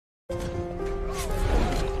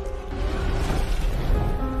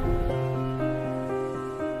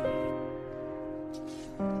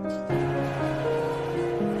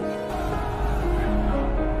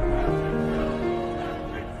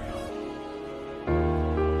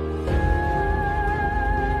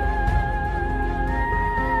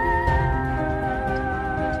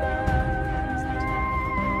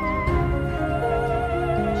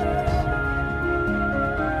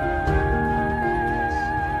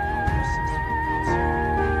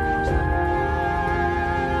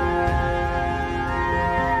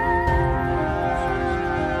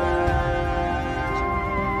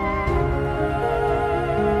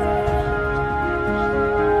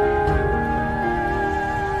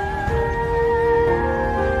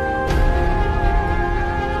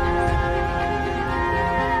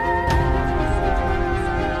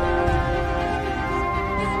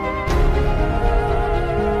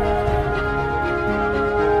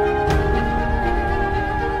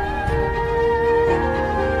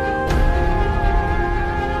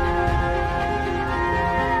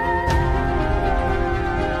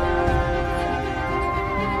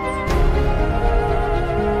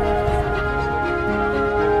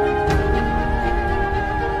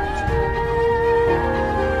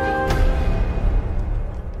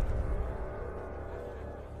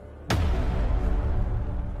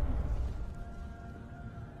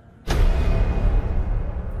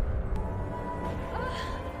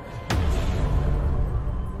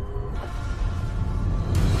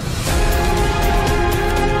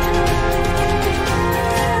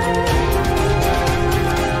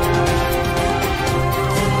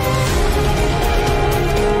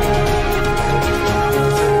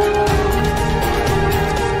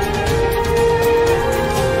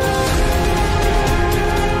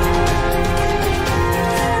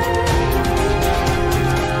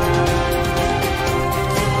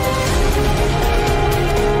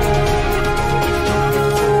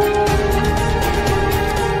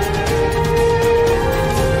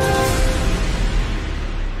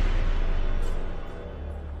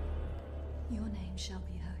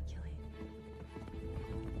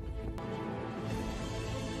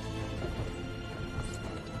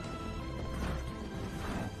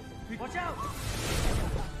Watch out!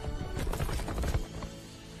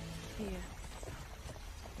 Here.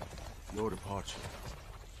 Your departure.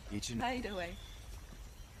 Each and Hide away.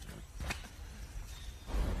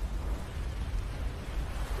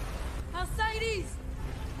 Alcides!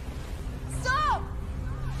 Stop!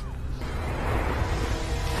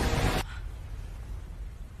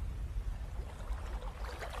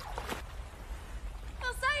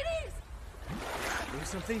 Alcides! doing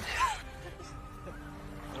something?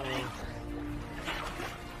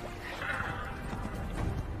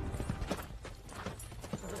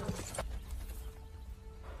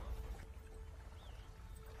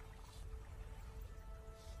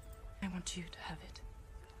 I want you to have it.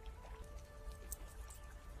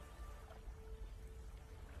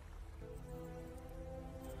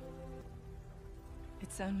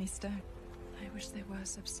 It's only stone. I wish there were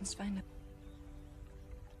substance finer.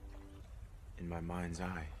 In my mind's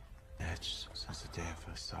eye, etched since the day I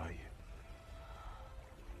first saw you.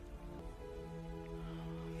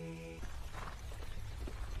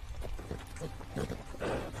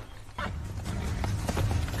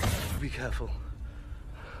 Be careful.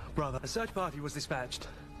 Brother, a search party was dispatched.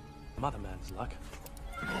 Mother man's luck.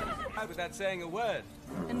 How without saying a word?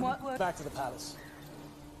 And what were... Back to the palace.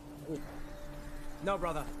 No,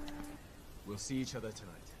 brother. We'll see each other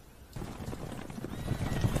tonight.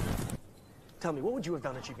 Tell me, what would you have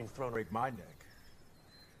done if you'd been thrown? Break my neck.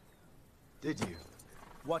 Did you?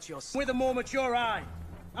 Watch your... With a more mature eye.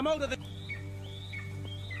 I'm older than...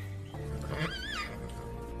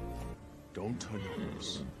 Don't turn your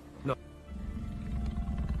loose. No.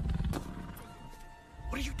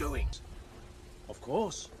 What are you doing? Of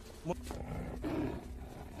course.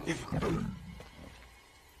 If...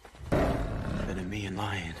 Enemy and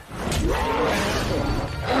lion.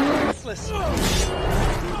 Useless.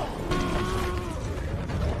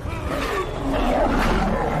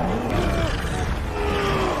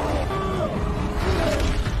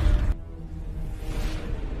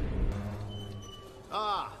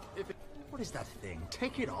 What is that thing?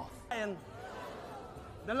 Take it off. Lion.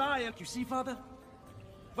 The lion. You see, Father?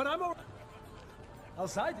 But I'm all...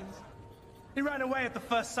 Alcides. He ran away at the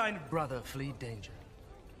first sign of... Brother, flee danger.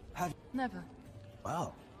 Have... Never.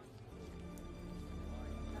 Well.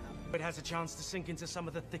 It has a chance to sink into some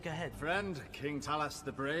of the thicker head. Friend, King Talas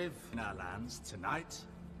the Brave, in our lands, tonight,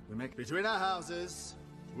 we make between our houses,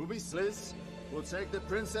 we'll be Sliz, we'll take the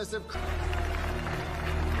Princess of...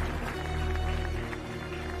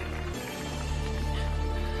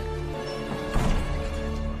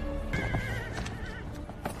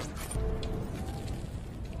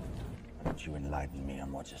 enlighten me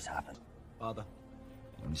on what just happened. Father.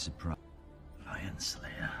 Only surprise. Lion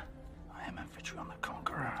Slayer. I am Amphitryon the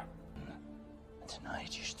Conqueror. And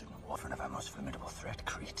tonight you stood in war for our most formidable threat,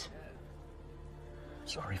 Crete.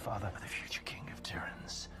 Sorry, Father, for the future king of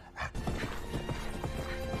Tyrants.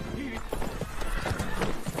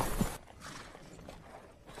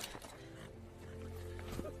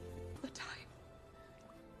 The time.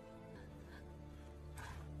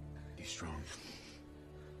 Be strong.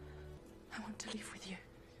 I want to leave with you.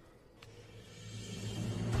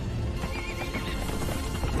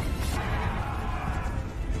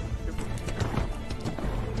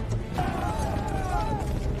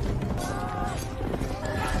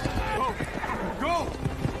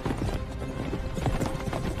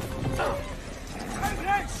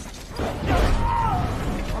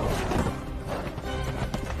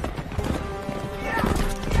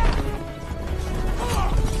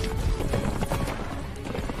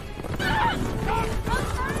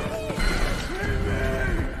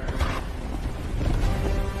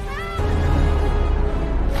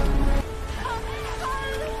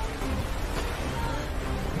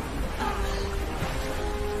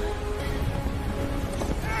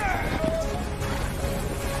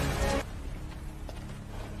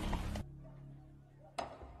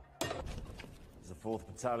 Fourth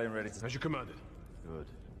battalion ready to... As you commanded. Good.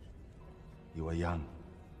 You are young.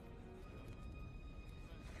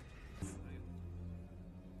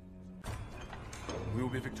 We will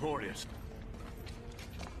be victorious.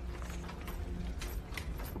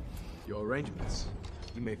 Your arrangements.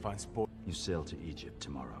 You may find sport. You sail to Egypt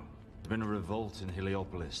tomorrow. There's been a revolt in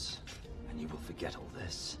Heliopolis, and you will forget all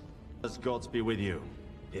this. As gods be with you,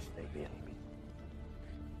 if they be any.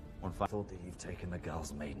 One thought that you've taken the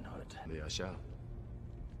girl's maidenhood. I shall.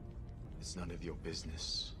 It's none of your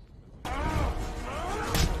business.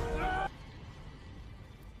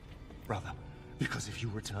 Brother, because if you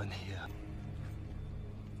return here...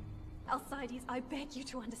 Alcides, I beg you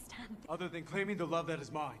to understand. Other than claiming the love that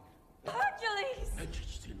is mine. Hercules!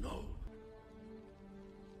 Majesty, no.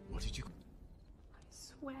 What did you... I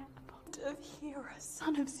swear upon Hera,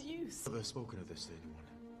 son of Zeus. Have I spoken of this to anyone?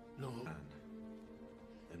 No.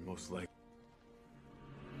 And most likely...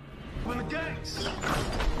 For the gangs!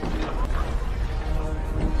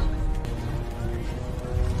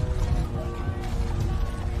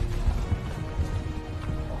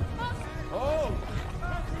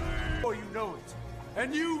 Oh, you know it.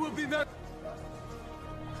 And you will be that...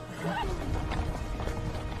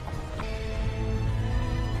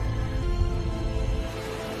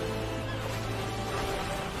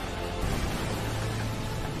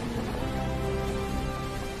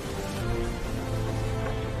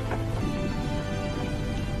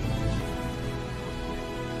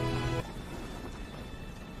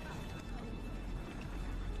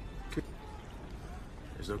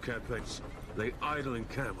 There's no cat plates. They idle in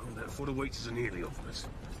camp when that fort awaits us in Heliopolis.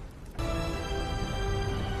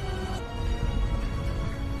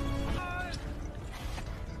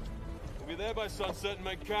 We'll be there by sunset and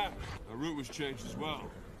make camp. Our route was changed as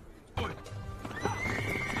well.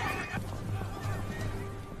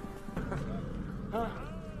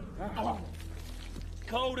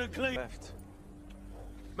 Cold and clean. Left.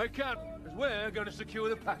 Make camp, as we're going to secure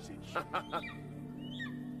the passage.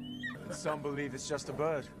 Some believe it's just a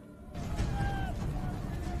bird.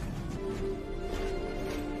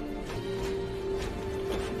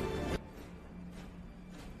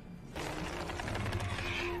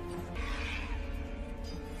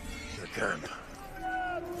 The camp.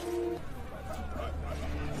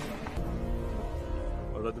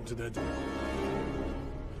 I'll let them to their doom.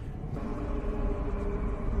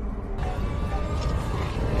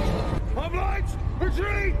 Hoplites,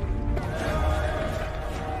 retreat!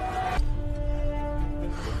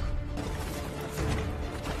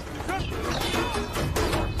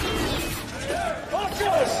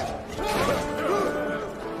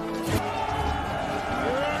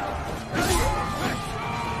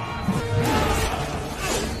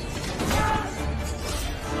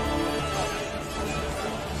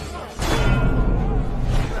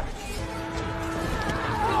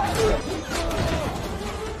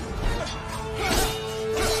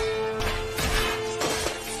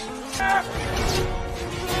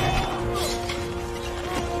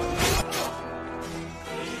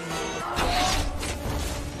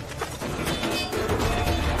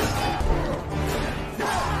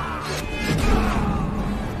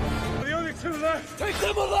 Take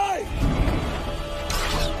them alive!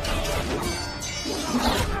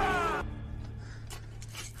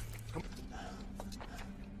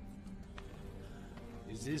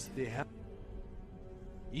 Is this the hell?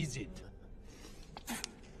 Is it?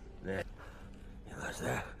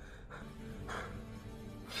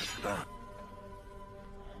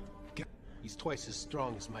 He's twice as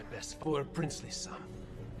strong as my best for a princely son.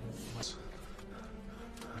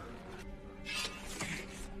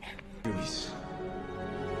 Please.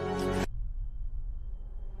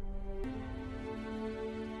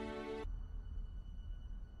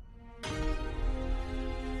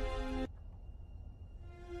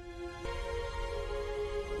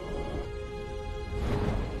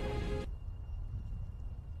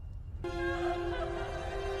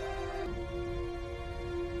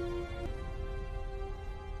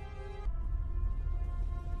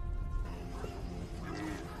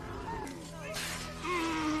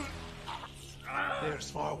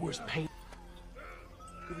 There's far worse pain.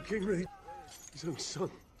 Could the king raise his own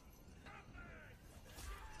son?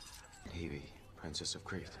 Hebe, Princess of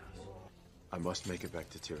Crete. I must make it back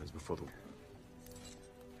to Tyrannus before the...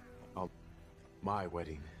 my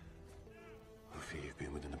wedding. I fear you've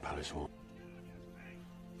been within the palace wall.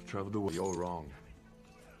 Traveled the world. You're wrong.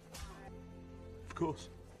 Of course.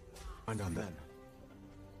 And on then.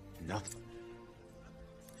 Nothing.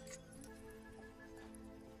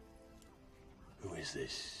 Who is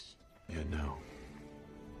this? You know.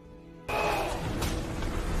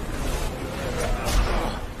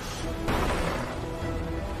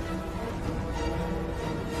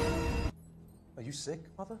 Are you sick,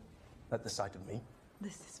 Mother? At the sight of me?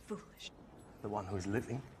 This is foolish. The one who is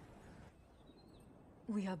living?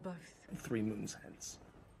 We are both. 3 moons hence.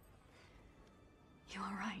 You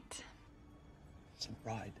are right. Some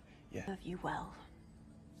pride, yeah. Serve you well.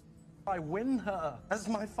 I win her, as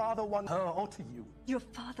my father won her, or to you. Your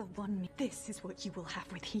father won me. This is what you will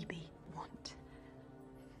have with Hebe. Want.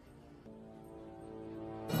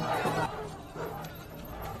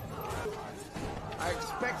 I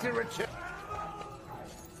expect a return.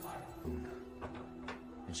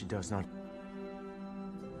 And she does not...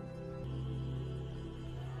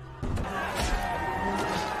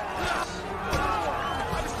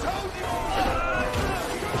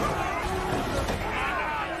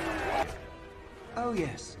 Oh,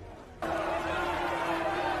 yes.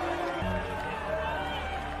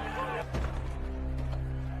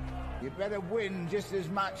 You better win just as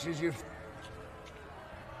much as you've...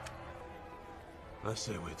 I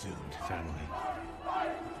say we're doomed. family.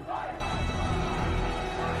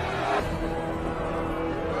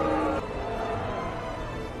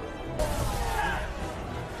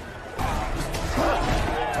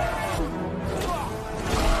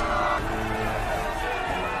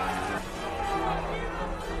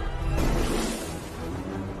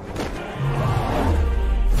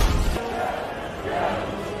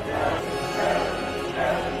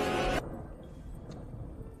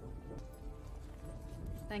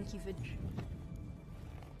 Thank you for... Have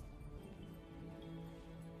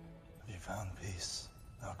you found peace,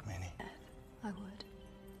 Alcmene? I would.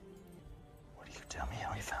 Will you tell me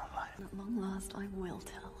how you found life? At long last, I will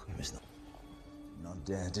tell. You must Not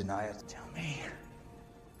dare deny it. tell me.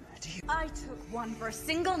 Do you... I took one for a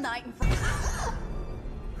single night and for...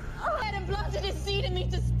 and implanted his seed in me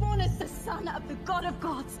to spawn as the son of the god of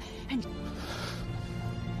gods. And...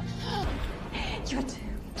 you're doomed.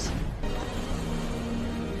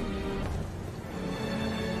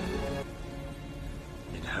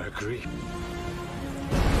 In her grief.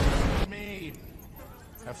 Me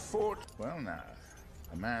have fought. Well, now,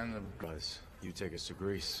 a man of... Guys, you take us to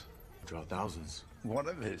Greece. Draw thousands. What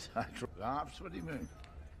of it? I laughs. What do you mean?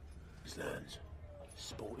 His lands.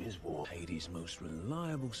 Sport is war. Hades' most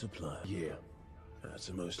reliable supply. Yeah. That's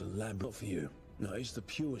the most elaborate for you. No, it's the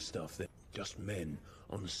pure stuff that just men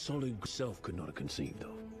on solid self could not have conceived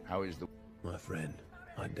of. How is the... My friend,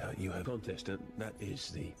 I doubt you have contestant. That is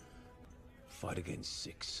the fight against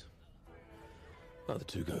 6. Other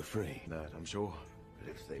 2 go free. That, I'm sure. But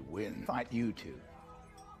if they win, fight you two.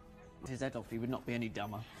 His Adolf, he would not be any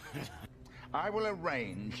dumber. I will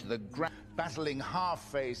arrange the battling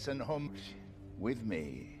half-face and hum with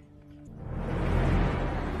me.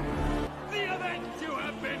 The event you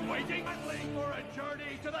have been waiting for a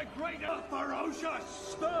journey to the greater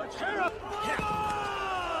ferocious, the terror.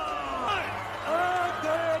 And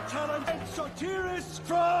their talented Sotiris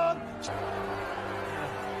from...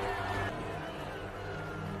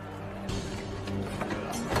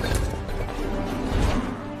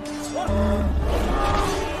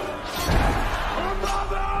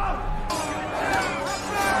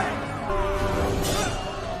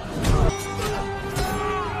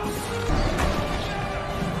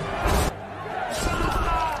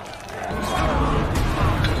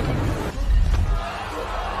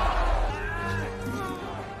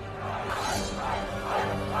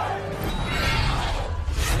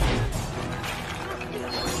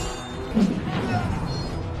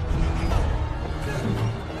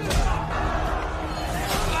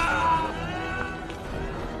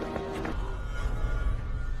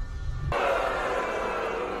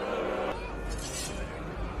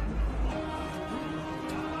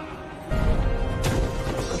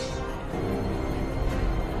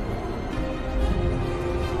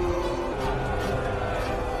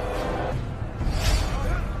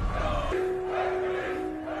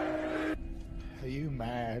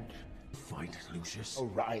 Lucius. Oh,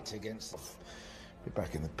 right, against... Be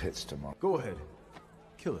back in the pits tomorrow. Go ahead.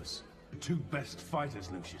 Kill us. The two best fighters,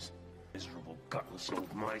 Lucius. Miserable, gutless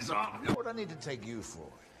old miser. What do I need to take you for?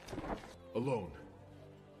 Alone.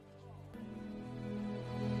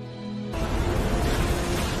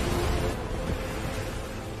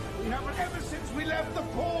 We haven't ever since we left the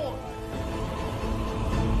port!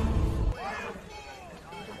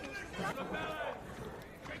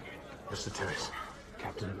 Mr. Terrace,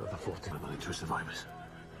 captain of the 14th among the two survivors.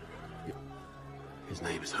 His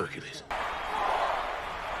name is Hercules.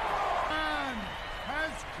 Man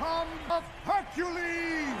has come of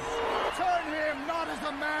Hercules! Turn him not as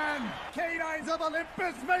a man, canines of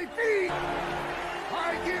Olympus may feed!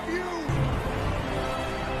 I give you...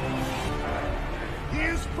 He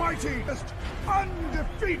is fighting as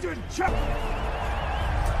undefeated champion!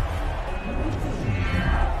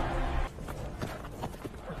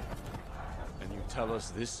 And you tell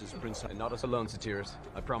us this is Prince... And not us alone, Satyrus.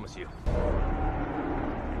 I promise you.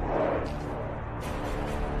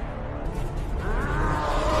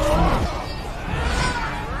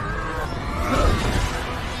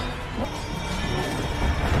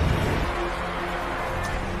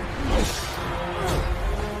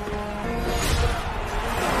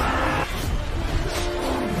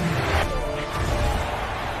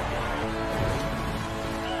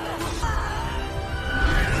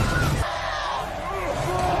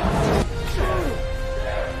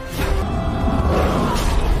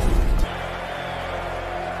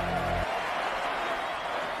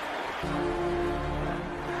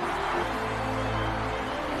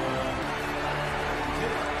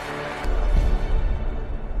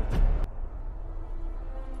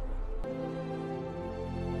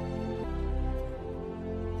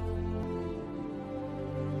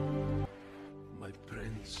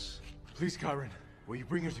 Please, Chiron, will you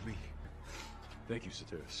bring her to me? Thank you,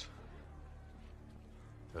 Satyrus.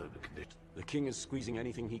 The king is squeezing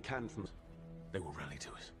anything he can from... They will rally to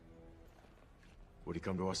us. Would he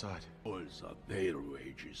come to our side? Boys are their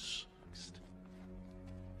wages.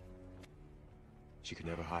 She could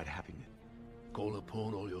never hide happiness. Call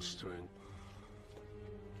upon all your strength.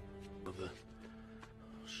 Mother,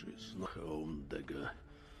 she's not her own dagger.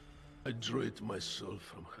 I drew it myself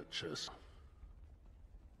from her chest.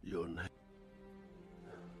 Your name.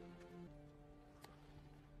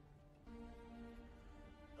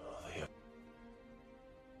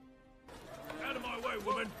 Out of my way,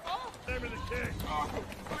 woman! Name of the king!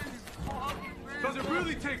 Does it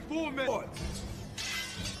really take 4 men? What?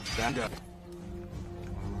 Stand up.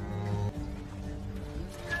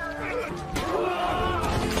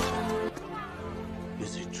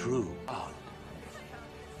 Is it true?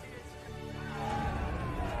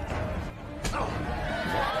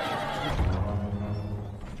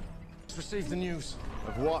 Receive the news.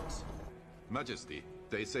 Of what? Majesty,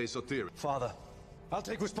 they say Satyrus. Father, I'll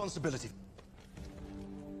take responsibility.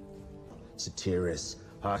 Satyrus,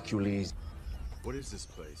 Hercules. What is this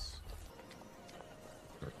place?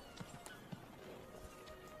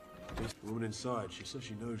 This woman inside, she says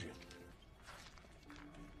she knows you.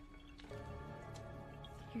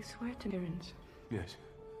 You swear to Mirrors? Yes.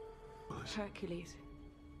 Hercules.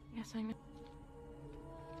 Yes, I know.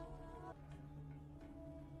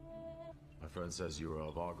 My friend says you were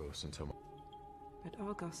of Argos until... But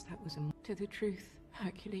Argos, that was a... To the truth,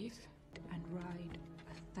 Hercules. And ride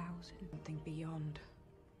 1,000 something beyond.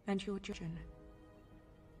 And your children.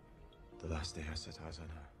 The last day I set eyes on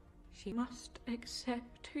her. She must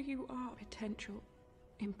accept who you are. Potential.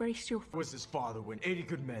 Embrace your... Was his father when 80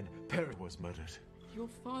 good men, Perry was murdered. Your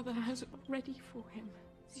father has it ready for him.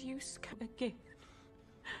 Zeus a gift.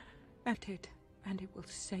 Act it, and it will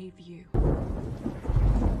save you.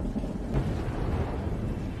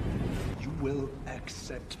 You will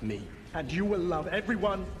accept me, and you will love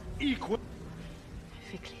everyone equal.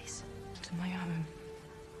 Hercules, to my own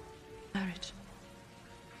marriage.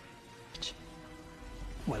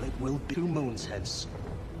 Well, it will be 2 moons hence.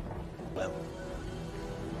 Well.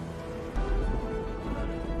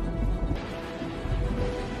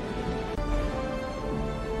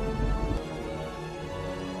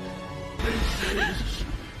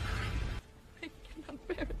 I cannot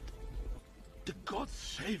bear it. The gods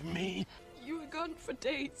save me. You were gone for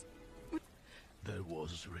days. There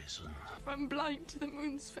was reason. I'm blind to the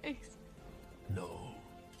moon's face. No.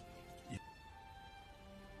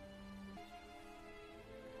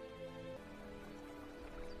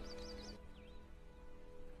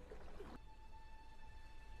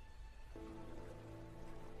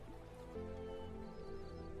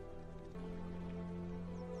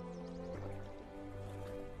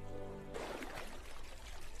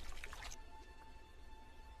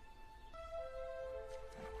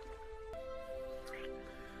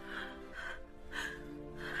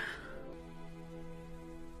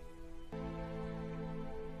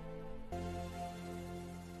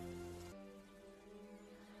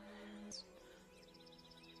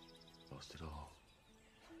 lost it all.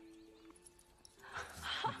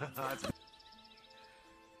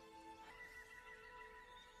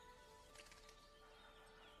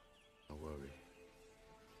 Don't worry.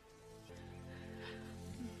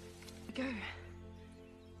 Go.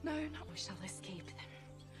 No, not we shall escape them.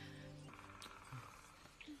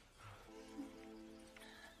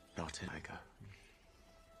 Not in Tiger.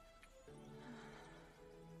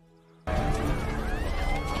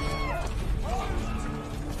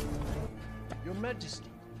 Your Majesty.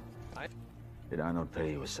 Did I not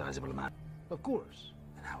pay you a sizable amount? Of course.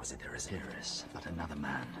 And how is it there is Tyrus, but another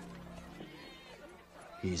man?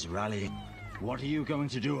 He's rallying. What are you going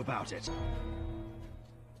to do about it?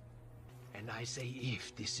 And I say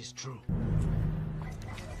if this is true.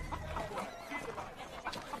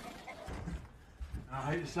 I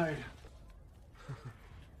hate to say it.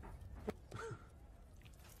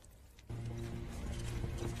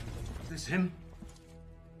 Is this him?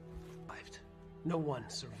 No one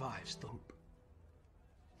survives the hoop.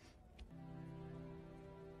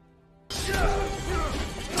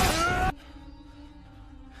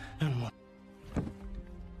 And what?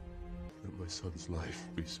 Let my son's life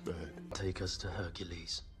be spared. Take us to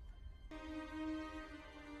Hercules.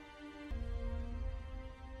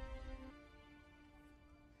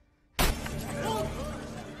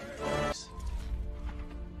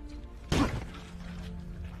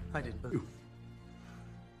 I didn't move.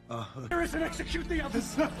 Tyrus and execute the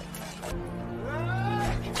others! I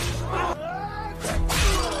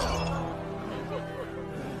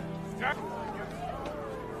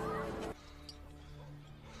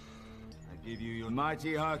give you your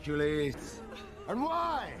mighty Hercules. And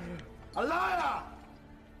why? A liar!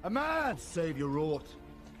 A man savior wrought.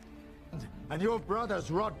 And your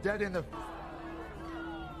brothers rot dead in the...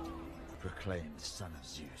 Proclaimed son of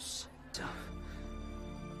Zeus.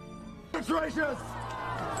 Traitors!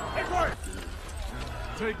 Edward!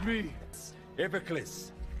 Take me.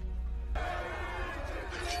 Iphiclus.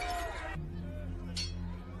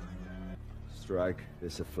 Strike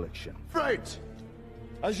this affliction. Fate!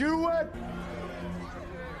 As you wed!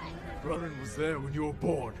 Ronan was there when you were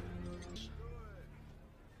born.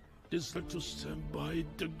 Is to stand by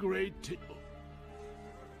the great table.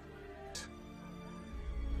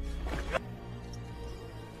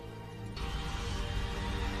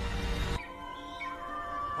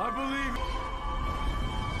 I believe...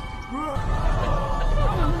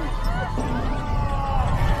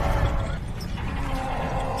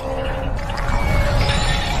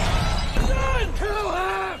 Kill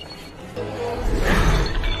him!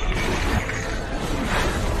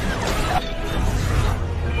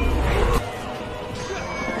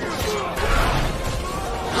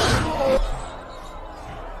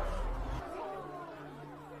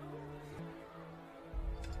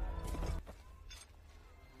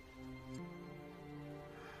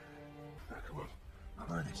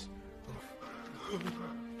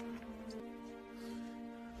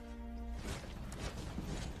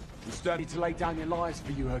 You still need to lay down your lives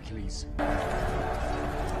for you, Hercules.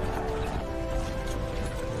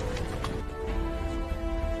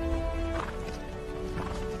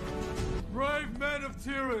 Brave men of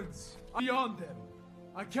Tyrans, beyond them,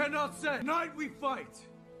 I cannot say. Tonight we fight,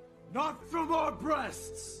 not from our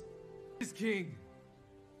breasts. Is king.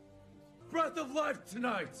 Breath of life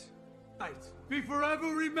tonight. Be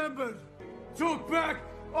forever remembered. Took back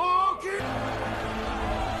all king.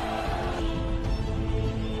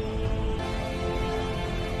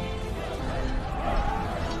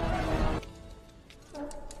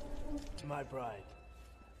 My bride.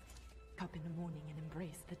 Up in the morning and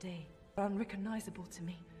embrace the day. Unrecognizable to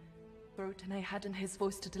me. Throat and I had in his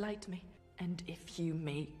voice to delight me. And if you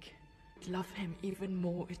make love him even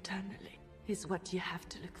more eternally, is what you have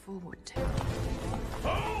to look forward to.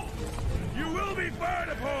 Oh! You will be fired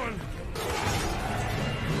upon!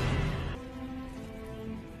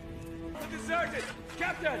 Deserted!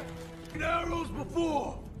 Captain! Arrows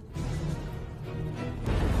before!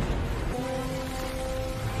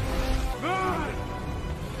 Man!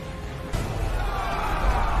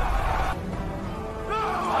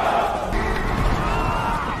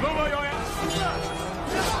 Lower your hands!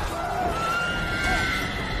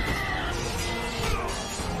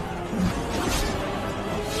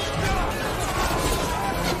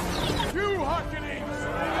 You Hercules!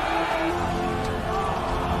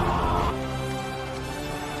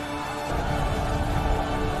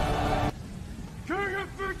 King of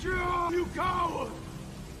Victory, you coward!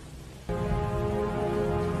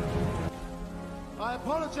 I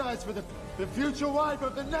apologize for the future wife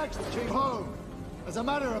of the next king home. As a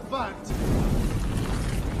matter of fact...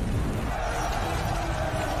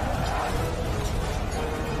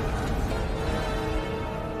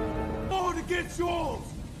 it's yours!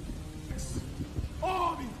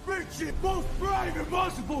 Army, friendship, most brave and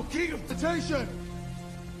merciful king of temptation!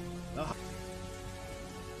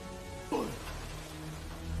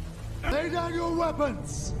 Lay down your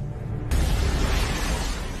weapons!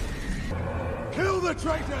 Kill the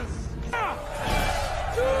traitors!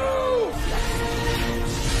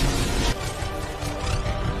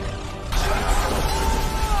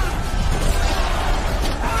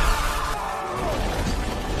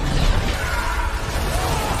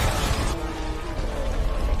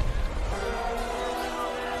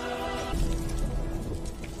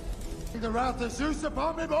 The wrath of Zeus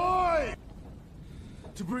upon me, boy!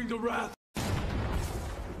 To bring the wrath.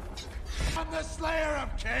 I'm the slayer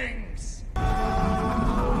of kings!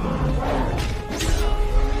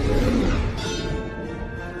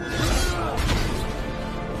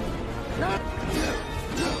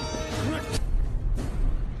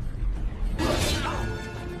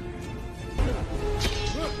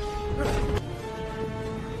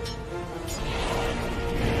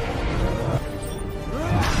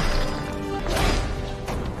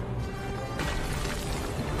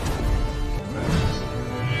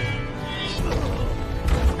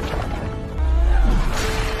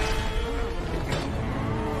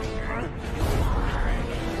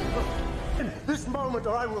 This moment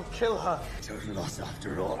or I will kill her. Total loss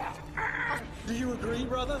after all. Do you agree,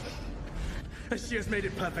 brother? She has made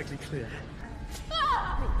it perfectly clear.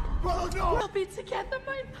 Oh no! We'll be together,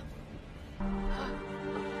 my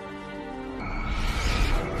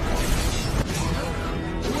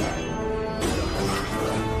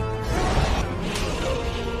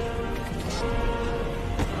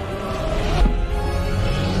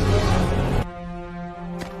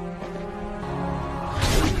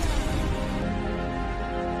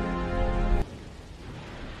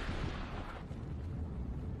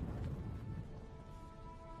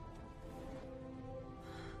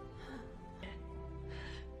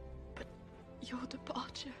your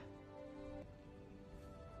departure.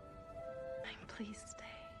 Please stay.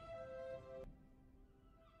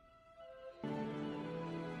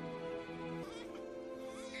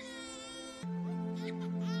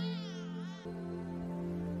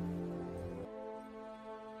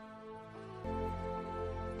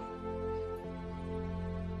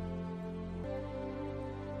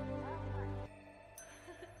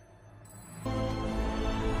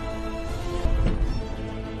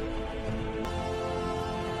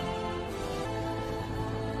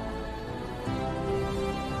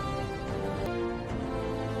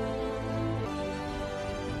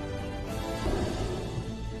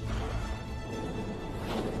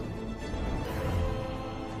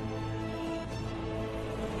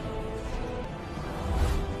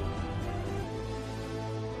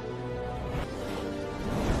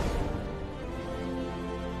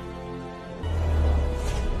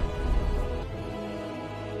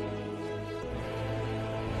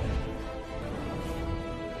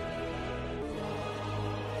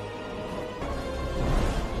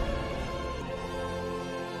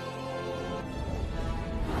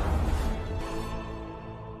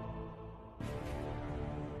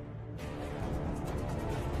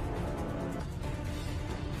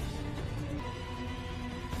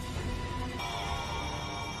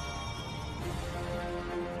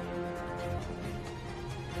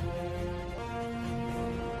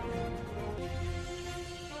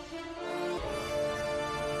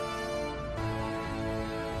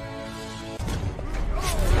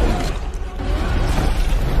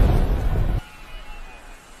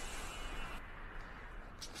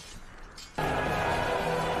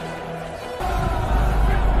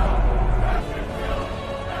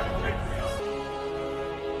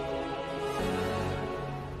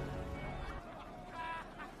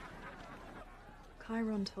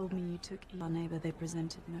 Chiron told me you took our neighbor. They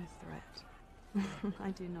presented no threat.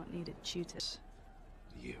 I do not need it tutored.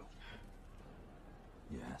 You?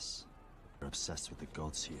 Yes. You're obsessed with the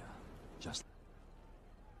gods here. Just...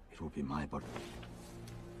 It will be my body.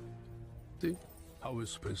 See? How is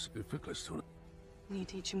specific as to... You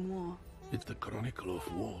teach him war. It's the chronicle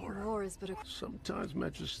of war. War is but a... Sometimes,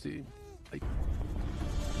 Majesty, I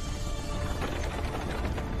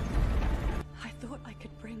thought I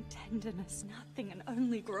could bring tenderness. Nothing and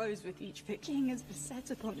only grows with each victory. King is beset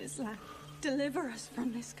upon his land. Deliver us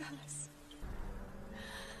from this curse.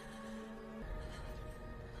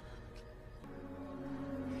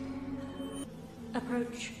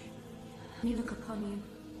 Approach. Me look upon you.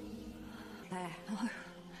 There. No.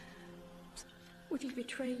 Would you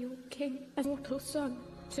betray your king as mortal son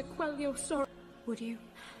to quell your sorrow? Would you?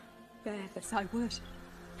 There, this I would.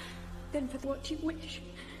 Then for what you wish.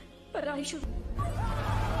 But I shall...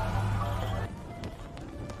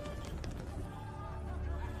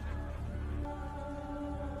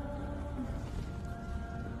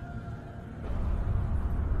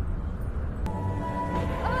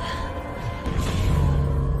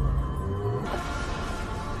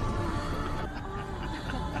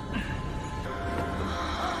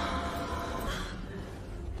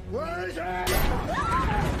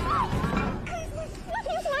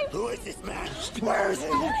 Where is he?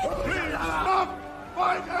 Please stop!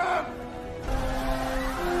 Fight him!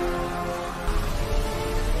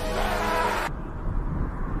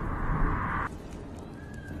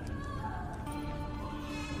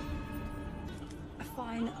 A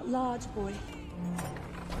fine, large boy.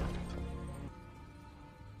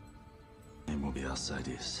 Name will be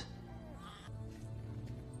Alcides.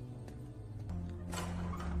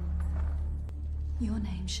 Your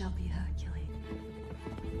name shall be Hercules.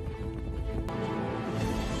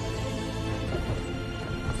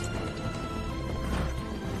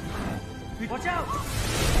 Watch out!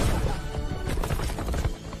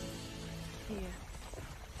 Here.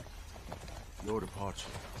 Your departure.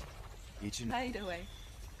 Each and Fade away.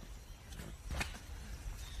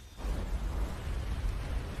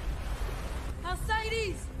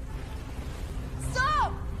 Alcides!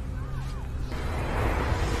 Stop!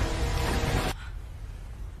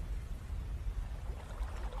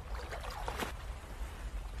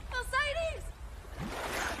 Alcides!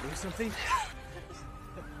 Doing something?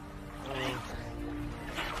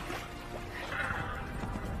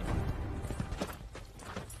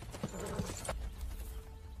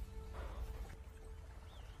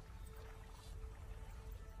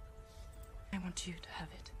 I want you to have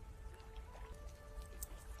it.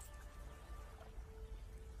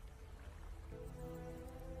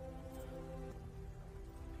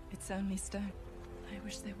 It's only stone. I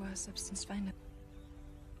wish there were substance finer.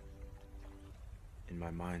 in my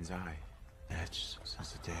mind's eye, etched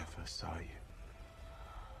since the day I first saw you.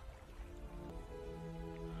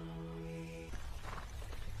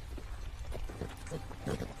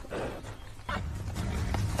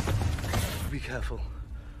 Be careful.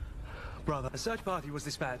 Brother, a search party was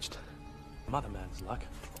dispatched. Mother man's luck.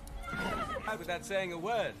 Without saying a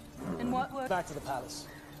word. And what word? Back to the palace.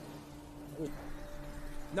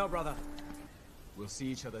 No, brother. We'll see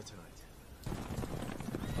each other tonight.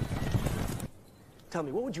 Tell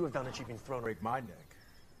me, what would you have done if you'd been thrown? Break my neck.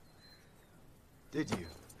 Did you?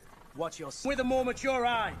 Watch your... With a more mature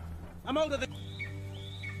eye. I'm older than...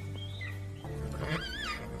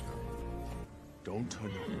 Don't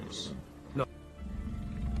turn your loose. No.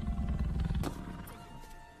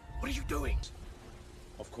 What are you doing?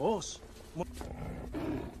 Of course.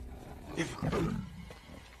 If...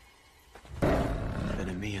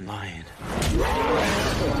 Enemy and lion.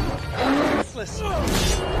 Useless.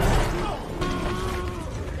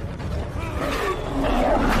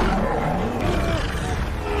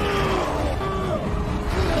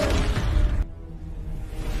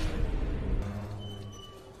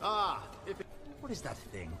 What is that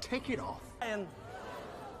thing? Take it off. And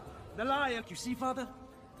the lion, you see, Father?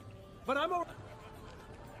 But I'm all...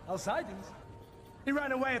 Alcides. He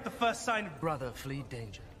ran away at the first sign of brother flee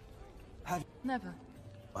danger. Have... Never.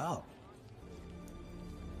 Well.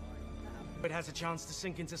 It has a chance to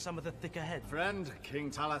sink into some of the thick ahead. Friend,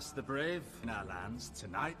 King Talas the Brave, in our lands,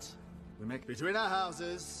 tonight, we make between our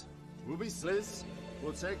houses, Ruby Sliz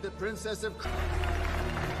will take the Princess of...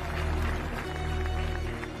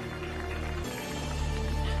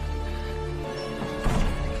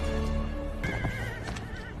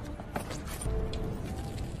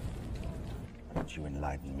 Won't you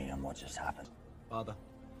enlighten me on what just happened? Father.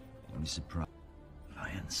 I'm surprised.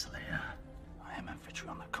 Lion Slayer. I am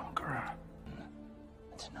Amphitryon the Conqueror.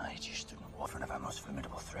 And tonight you stood in war for our most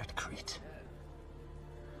formidable threat, Crete.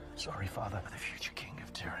 Sorry, Father, for the future king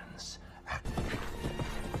of Tyrants.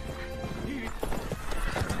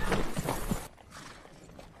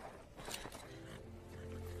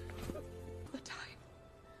 The time.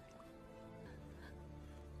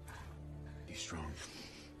 Be strong.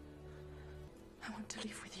 I want to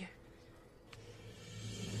leave with you.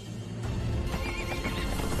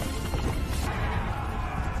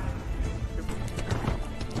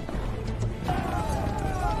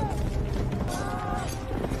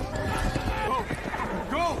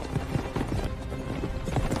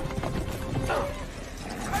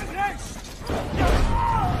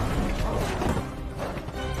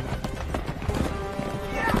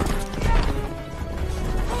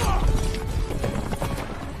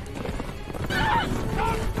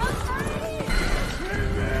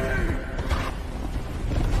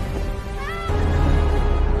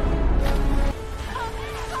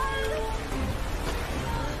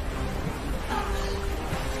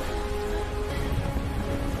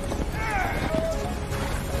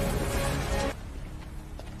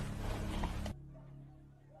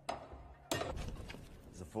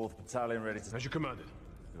 Fourth battalion ready to... As you commanded.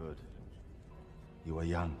 Good. You are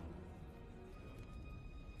young.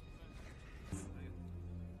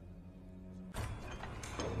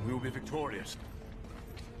 We will be victorious.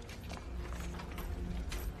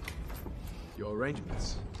 Your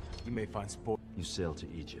arrangements. You may find sport. You sail to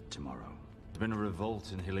Egypt tomorrow. There's been a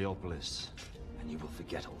revolt in Heliopolis, and you will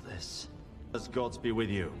forget all this. As gods be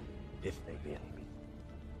with you, if they be any.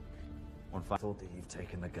 One thought that you've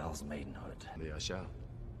taken the girl's maidenhood. I shall.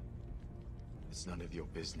 It's none of your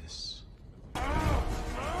business.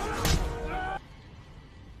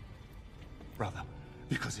 Brother,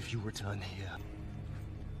 because if you return here...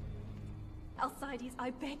 Alcides,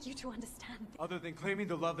 I beg you to understand. Other than claiming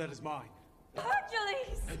the love that is mine.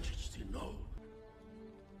 Hercules! Majesty, no.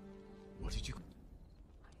 What did you...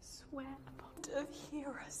 I swear upon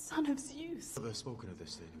Hera, son of Zeus. Have I spoken of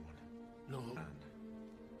this to anyone? No.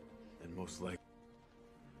 And most likely...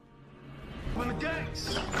 On the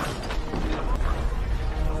gangs!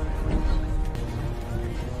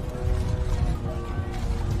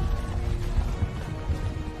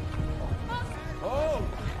 Oh!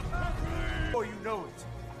 Oh, you know it.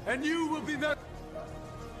 And you will be met...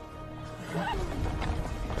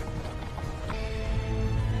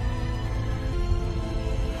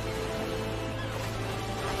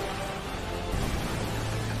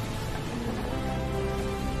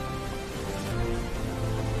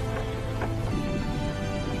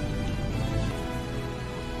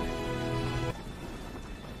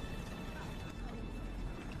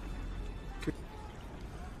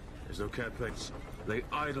 There's no cat plates. They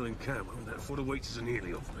idle in camp when that fort awaits us in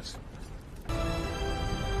Heliopolis.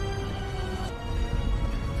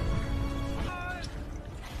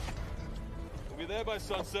 We'll be there by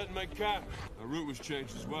sunset and make camp. Our route was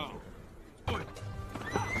changed as well.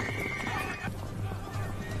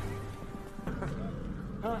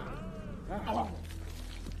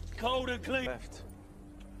 Cold and clean. Left.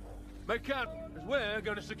 Make camp, as we're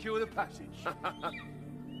going to secure the passage.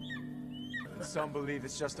 Some believe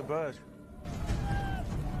it's just a bird.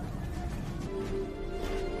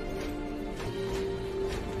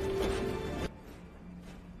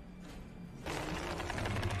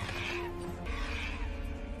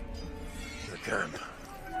 The camp.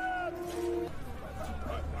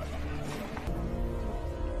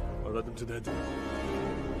 I'll let them to their doom.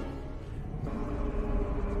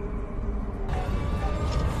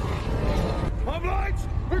 Hoplites,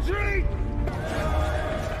 retreat!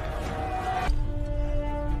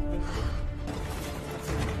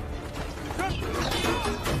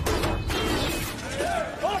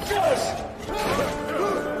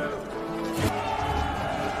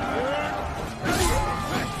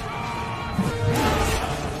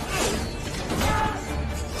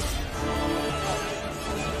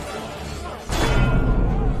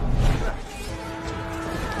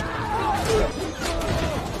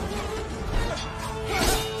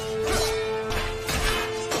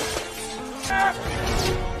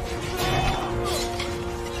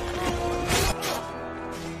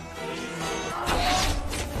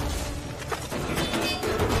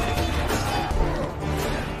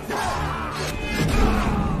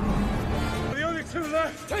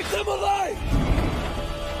 Take them alive!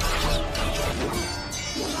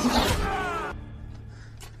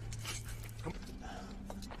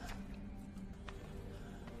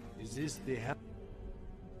 Is this the hell?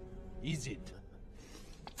 Is it?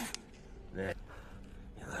 There.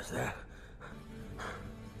 You guys there?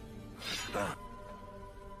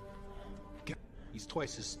 He's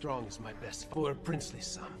twice as strong as my best for a princely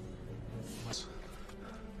son.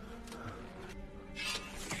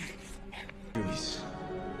 Please.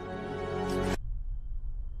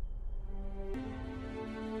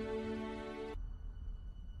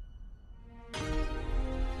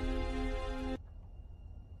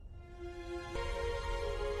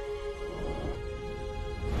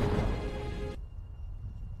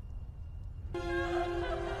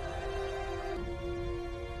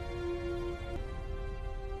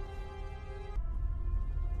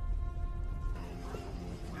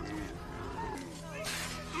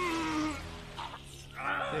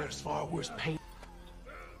 There's far worse pain.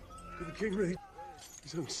 Could the king raise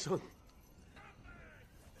his own son?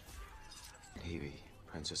 Hebe,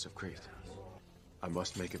 Princess of Crete. I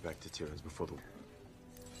must make it back to Tiryns before the...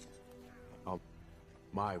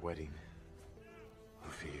 my wedding. I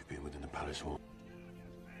fear you've been within the palace wall.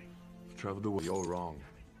 You've traveled the world. You're wrong.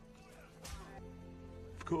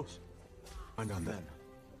 Of course. And on then.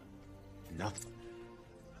 Nothing.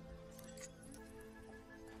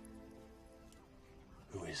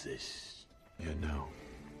 Who is this? You know.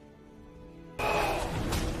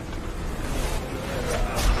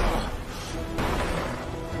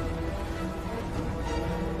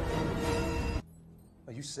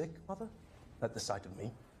 Are you sick, Mother? At the sight of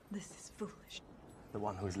me? This is foolish. The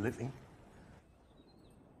one who is living?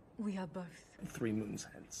 We are both. 3 moons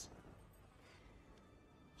hence.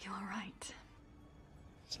 You are right.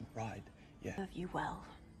 Some bride, yeah. Serve you well.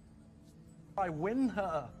 I win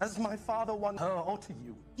her, as my father won her or to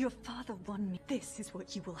you. Your father won me. This is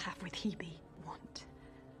what you will have with Hebe. Want.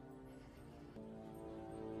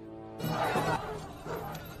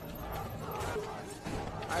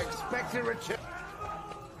 I expect a return.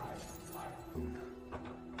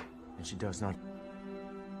 And she does not.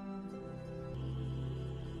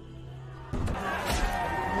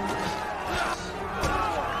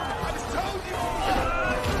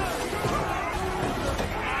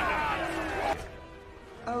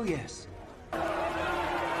 Oh, yes.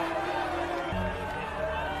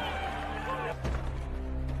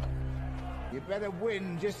 You better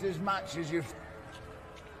win just as much as you've...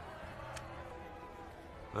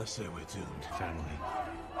 I say we're doomed. Family.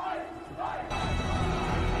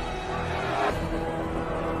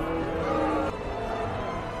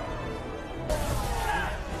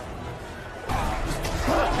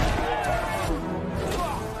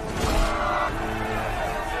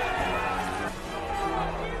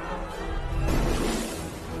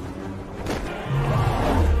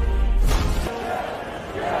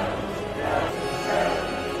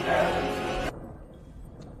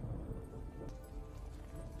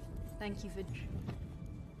 Thank you for... Have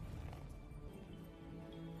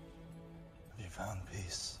you found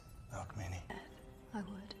peace, Alcmene? I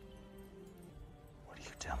would. Will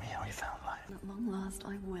you tell me how you found life? At long last,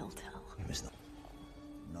 I will tell. You must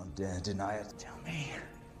not dare deny it. Tell me.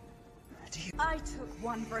 I took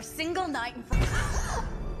one for a single night and for...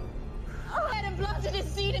 and implanted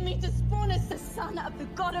his seed in me to spawn as the son of the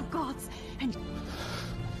god of gods, and...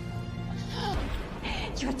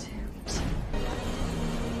 You're doomed.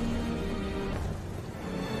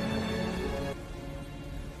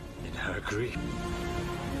 In her grief.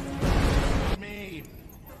 Me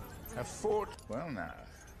have fought. Well now,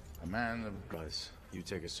 a man of... Guys, you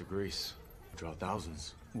take us to Greece. Draw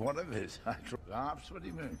thousands. What of it? I draw harps, what do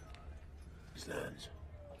you mean? His lands.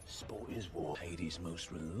 Sport is war. Hades'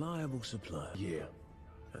 most reliable supply. Yeah.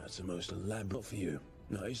 That's the most elaborate for you.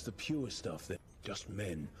 No, it's the pure stuff that just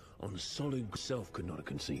men on solid self could not have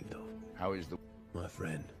conceived of. How is the... My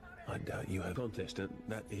friend, I doubt you have contestant.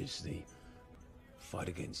 That is the fight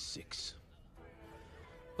against 6.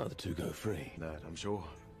 Other 2 go free. That, I'm sure.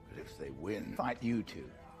 But if they win, fight you two.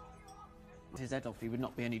 His Adolf, he would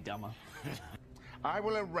not be any dumber. I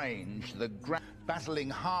will arrange the battling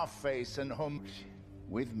Half-Face and Hum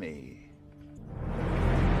with me.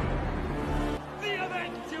 The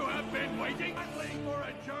event you have been waiting for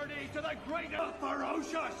a journey to the great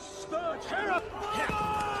ferocious Scourge Hero.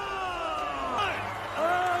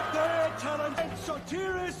 And their talented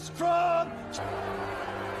Sotiris from...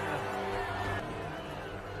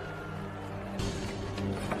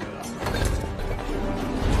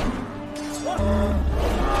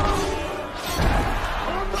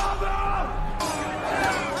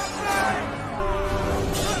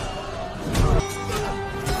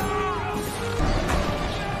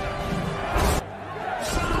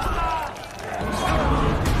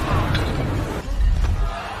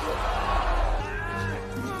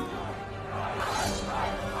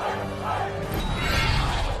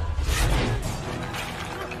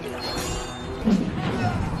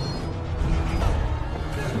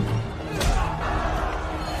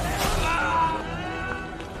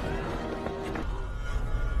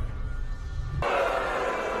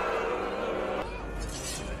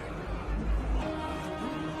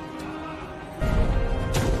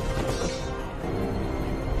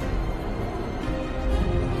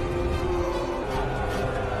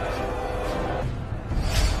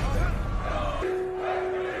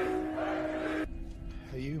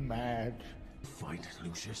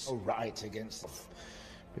 Oh, right, against the...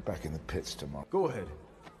 Be back in the pits tomorrow. Go ahead.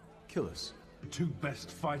 Kill us. The 2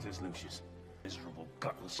 best fighters, Lucius. Miserable,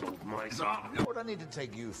 gut-and-souled miser. What do I need to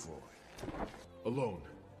take you for? Alone.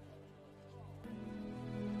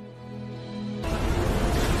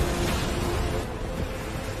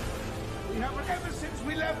 We haven't ever since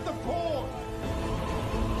we left the port!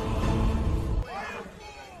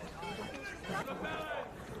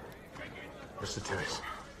 Mr. Terrace,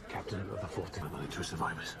 captain of the 14th of the 2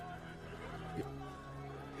 survivors.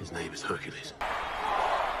 His name is Hercules.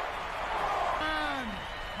 Man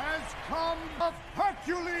has come of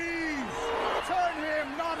Hercules! Turn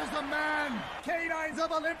him not as a man canines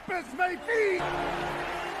of Olympus may feed!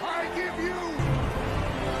 I give you...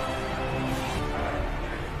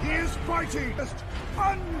 He is fighting as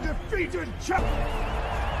undefeated champion!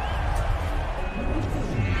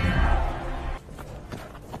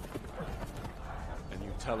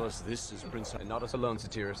 Tell us this is Prince... And not us alone,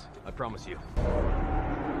 Sotiris. I promise you.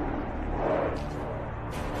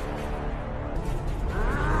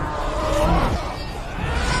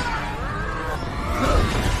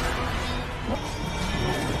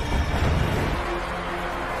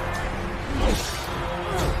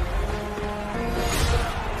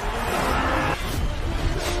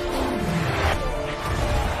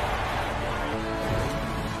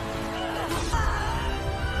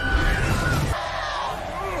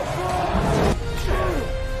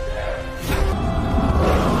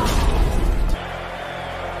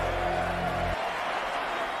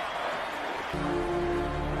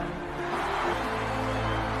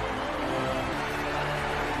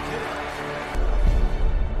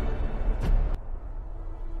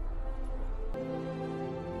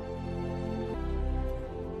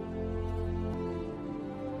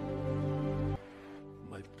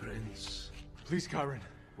 Prince. Please, Chiron,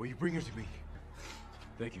 will you bring her to me?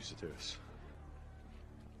 Thank you, Satyrus.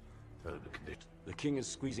 The king is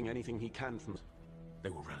squeezing anything he can from... They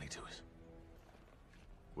will rally to us.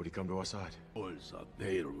 Would he come to our side? Boys are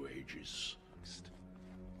their wages.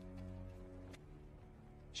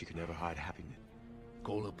 She could never hide happiness.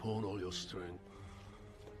 Call upon all your strength.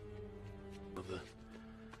 Mother,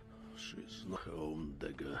 she's not her own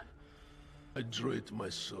dagger. I drew it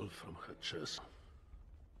myself from her chest.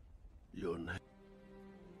 Your name.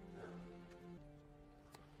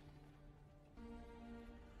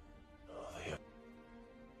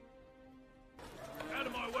 Out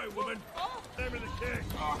of my way, woman! Name of the king!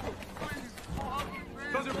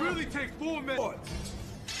 Does it really take 4 men? What?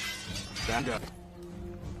 Stand up.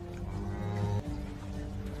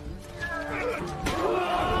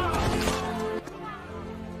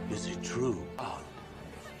 Is it true?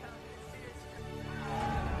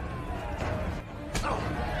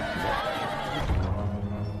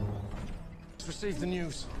 Received the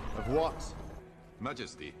news. Of what?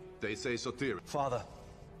 Majesty, they say Satyrus. Father,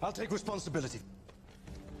 I'll take responsibility.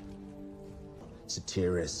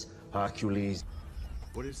 Satyrus, Hercules.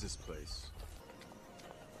 What is this place?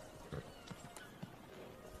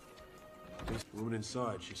 This woman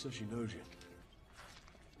inside, she says she knows you.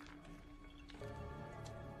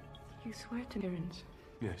 You swear to Terence?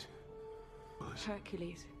 Yes.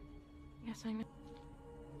 Hercules. Yes, I know.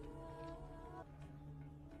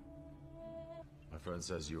 My friend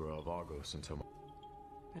says you were of Argos until...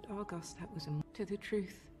 At Argos, that was a... To the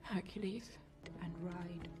truth, Hercules. And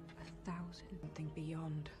ride 1,000 something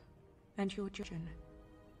beyond. And your judgment.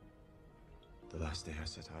 The last day I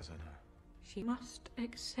set eyes on her. She must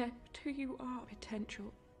accept who you are.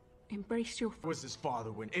 Potential. Embrace your... Was his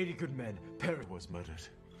father when 80 good men, Perry was murdered.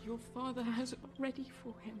 Your father has ready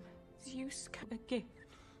for him. Zeus a gift.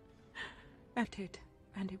 Act it,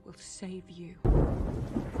 and it will save you.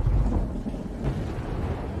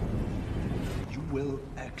 You will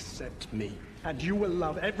accept me, and you will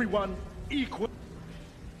love everyone equal.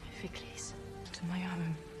 Iphicles, to my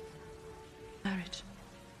own marriage.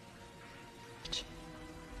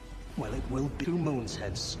 Well, it will be 2 moons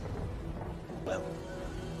hence. Well.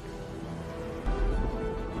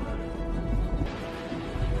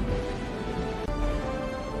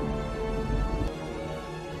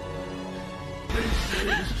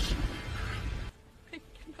 I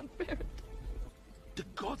cannot bear it. The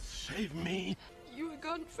gods save me. You were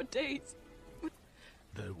gone for days.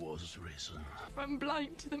 There was reason. I'm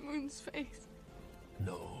blind to the moon's face.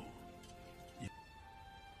 No.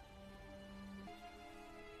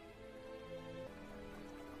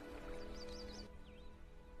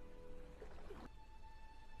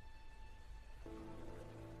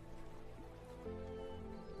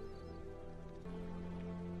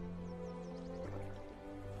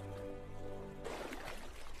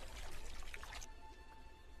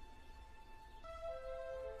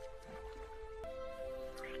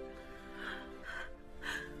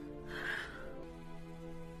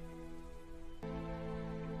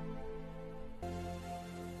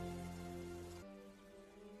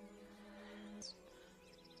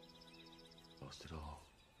 Lost it all.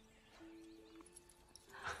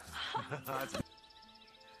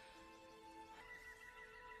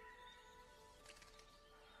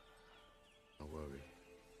 Don't worry.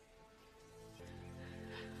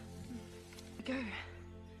 Go.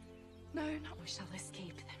 No, not we shall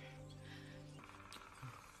escape them.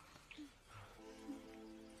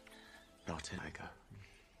 Not Tiger.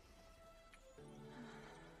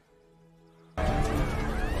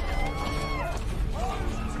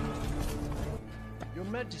 Your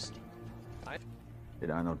Majesty. Did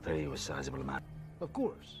I not pay you a sizable amount? Of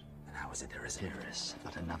course. And how is it there is Satyrus,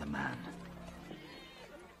 not another man?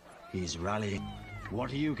 He's rallying.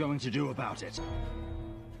 What are you going to do about it?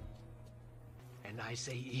 And I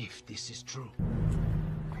say if this is true.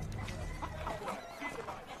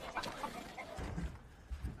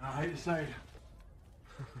 I hate to say it.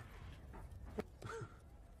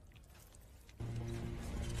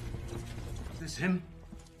 Is this him?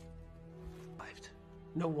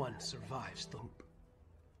 No one survives the hoop.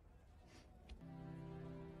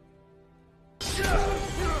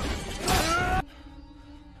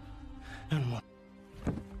 And what?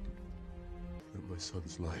 Let my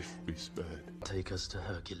son's life be spared. Take us to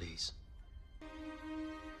Hercules.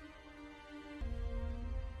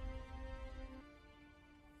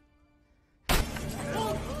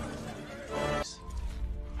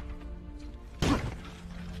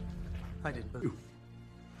 I didn't believe.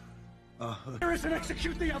 There is and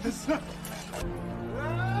execute the others.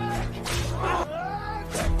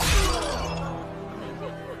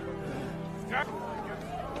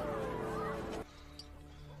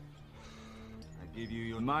 give you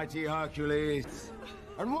your mighty Hercules.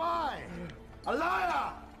 And why? A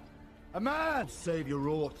liar! A man save your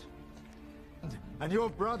wrought. And your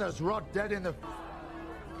brothers rot dead in the...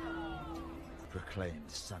 proclaimed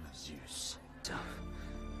son of Zeus.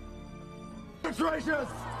 The traitors!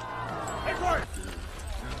 Edward!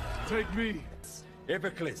 Take me.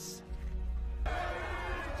 Iphiclus.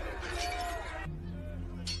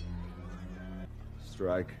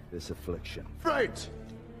 Strike this affliction. Fate!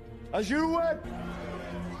 As you wed!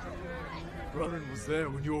 Ronan was there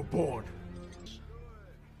when you were born.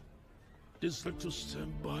 Is to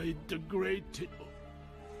stand by the great...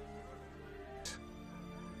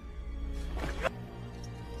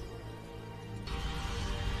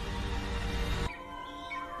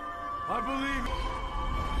 I believe...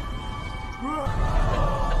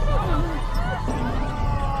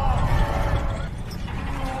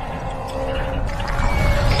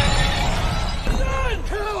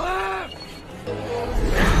 Kill him!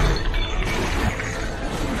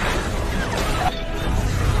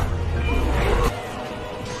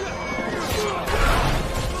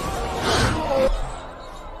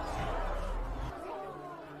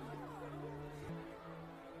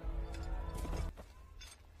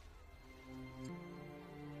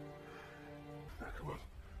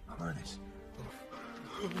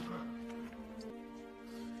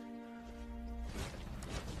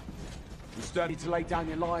 We still need to lay down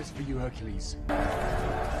your lives for you, Hercules.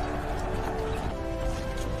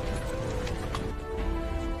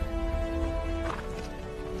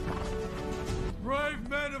 Brave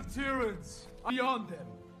men of Tyrants, beyond them.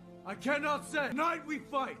 I cannot say. Tonight we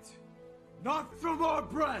fight, not from our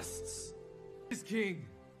breasts. Is King.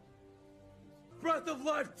 Breath of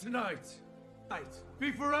life tonight.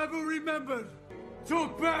 Be forever remembered.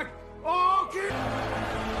 Took back all King.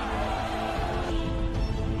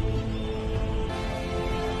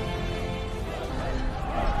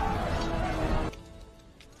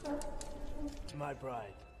 My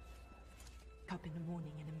bride. Up in the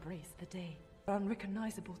morning and embrace the day.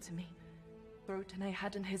 Unrecognizable to me. Throat and I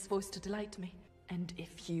had in his voice to delight me. And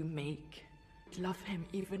if you make love him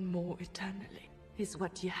even more eternally, is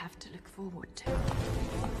what you have to look forward to.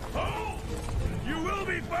 Oh! You will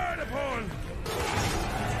be fired upon!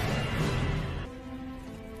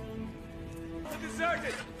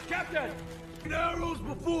 Deserted! Captain! Arrows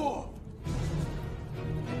before!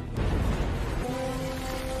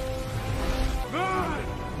 Man!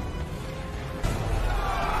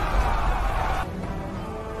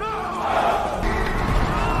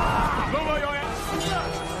 Lower your hands!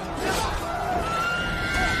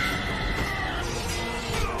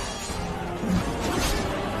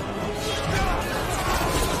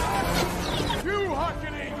 You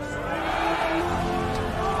Hercules!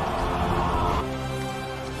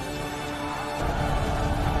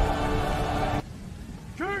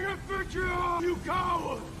 King of Victory, you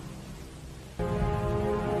coward!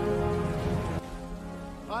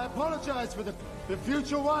 I apologize for the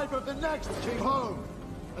future wife of the next king home.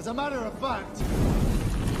 As a matter of fact...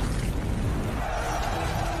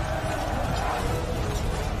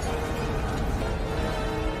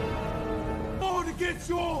 On against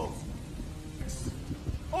yours!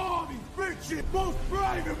 Army, friendship, most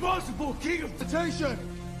brave and merciful king of Attention!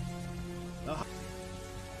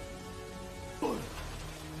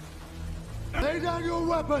 Lay down your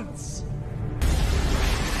weapons!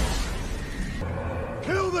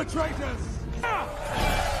 Kill the traitors!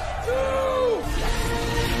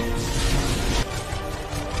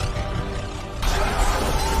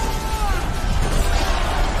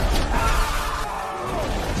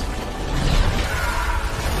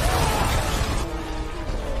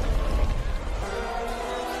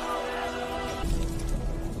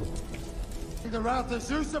 Bring the wrath of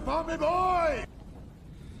Zeus upon me, boy!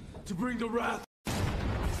 To bring the wrath.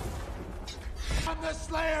 I'm the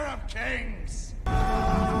slayer of kings!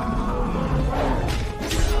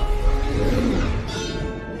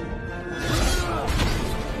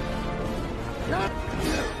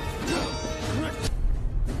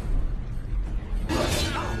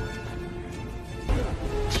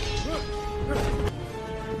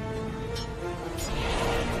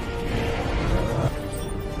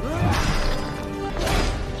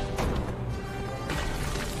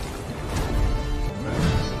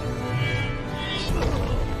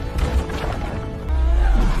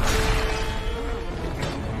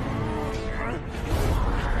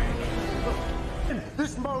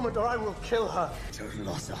 This moment or I will kill her. Total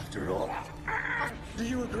loss after all. Do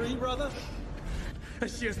you agree, brother?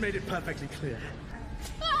 She has made it perfectly clear.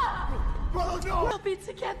 Oh no! We'll be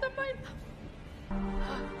together, my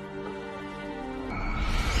love.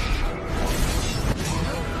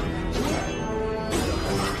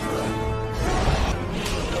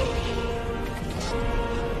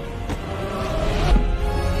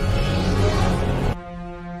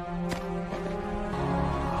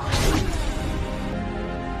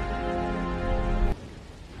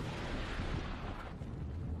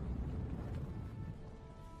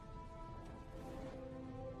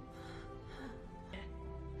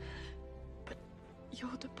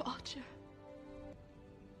 your departure.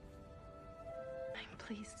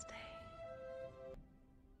 Please stay.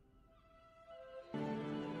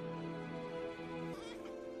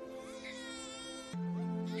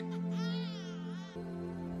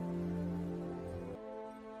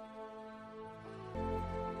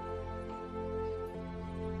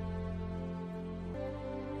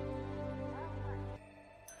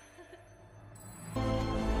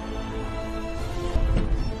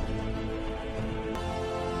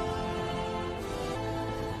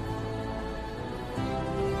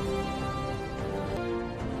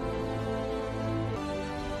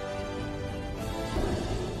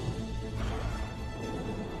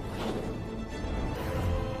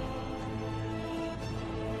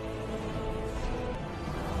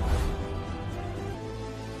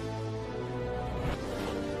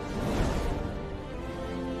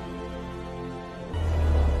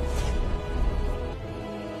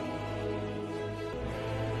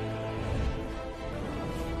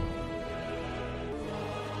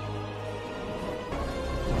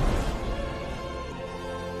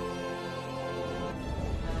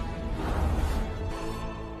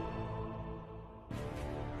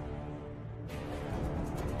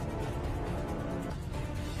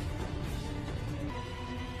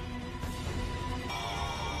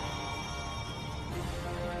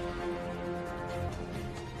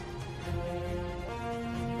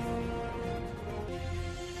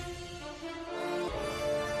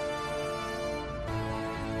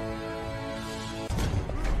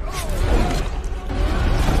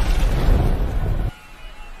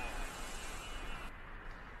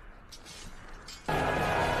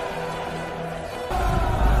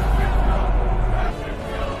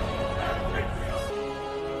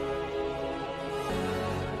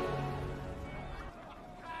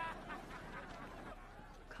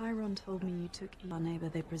 Chiron told me you took our neighbor.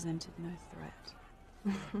 They presented no threat.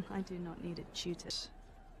 I do not need it tutored.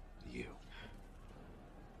 You.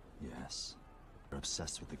 Yes. You're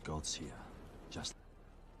obsessed with the gods here. Just...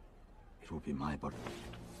 It will be my body.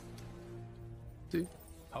 See?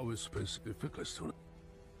 How is specificus to...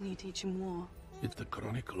 We teach him war. It's the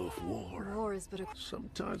chronicle of war. War is but a...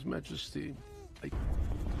 Sometimes, Majesty,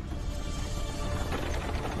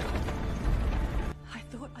 I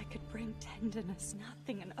thought I could bring tenderness.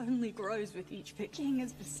 Nothing and only grows with each fit. King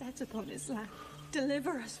is beset upon his land.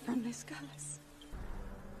 Deliver us from this curse.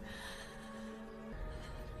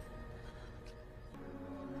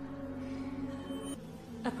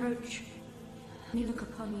 Approach. Me look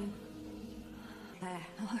upon you. There.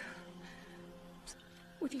 No.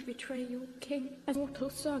 Would you betray your king and mortal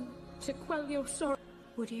son to quell your sorrow?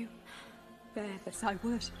 Would you? There. Yes, I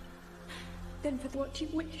would. Then for what you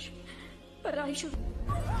wish. But I shall...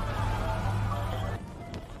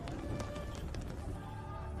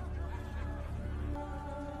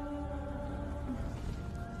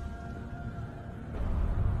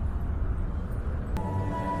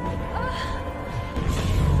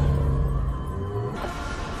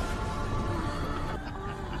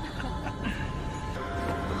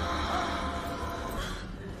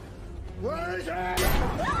 Where is he?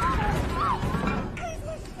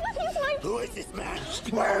 Who is this man?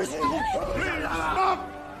 Where is he? Please stop!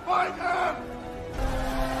 Fight him!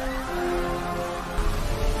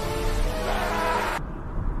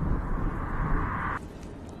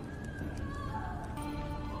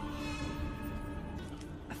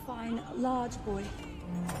 A fine, large boy.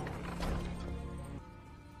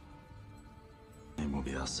 Name will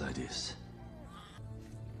be Alcides.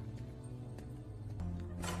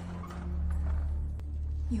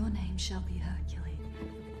 Your name shall be Hercules.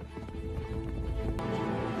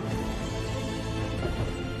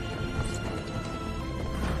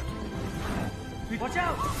 Watch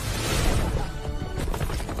out!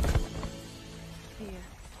 Here.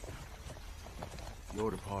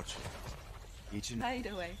 Your departure. Each and... Fade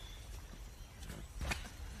away.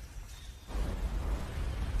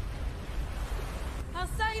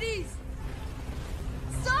 Alcides!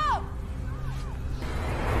 Stop!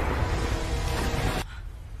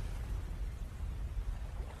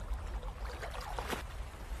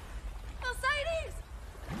 Alcides!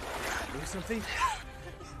 Doing something?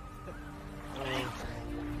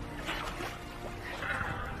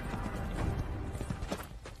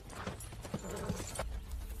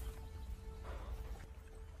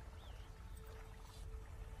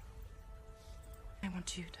 I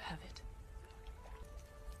want you to have it.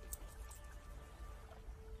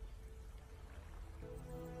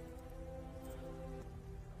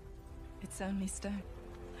 It's only stone.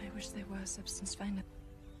 I wish there were substance finer.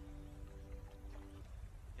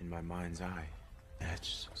 In my mind's eye,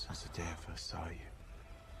 etched since the day I first saw you.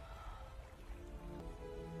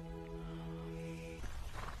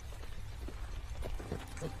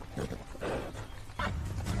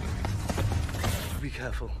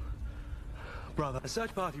 careful. Brother, a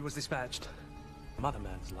search party was dispatched. Mother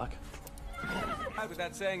man's luck.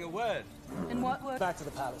 Without saying a word. And what were... Back to the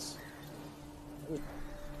palace.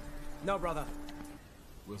 No, brother.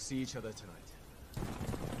 We'll see each other tonight.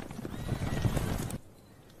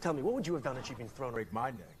 Tell me, what would you have done if she'd been thrown? Break my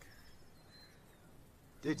neck.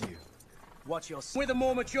 Did you? Watch your... With a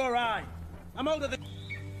more mature eye. I'm older than...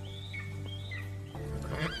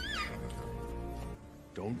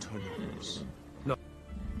 Don't turn your nose. No.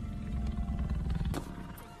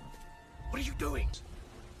 What are you doing?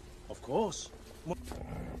 Of course.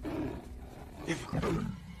 If...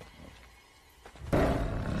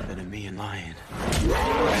 Enemy and lion.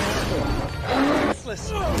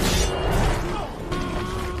 Useless.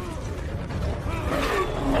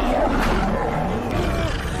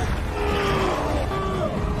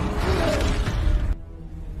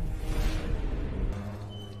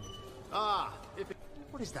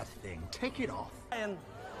 What is that thing? Take it off. Lion.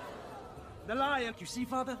 The lion. You see,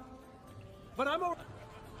 Father? But I'm all...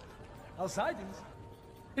 Alcides.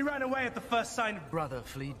 He ran away at the first sign of brother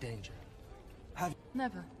flee danger. Have...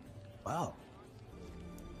 Never. Well.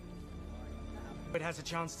 It has a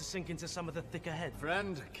chance to sink into some of the thick ahead.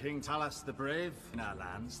 Friend, King Talas the Brave, in our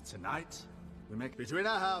lands tonight, we make between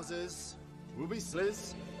our houses, we'll be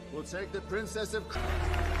Sliz, we'll take the Princess of...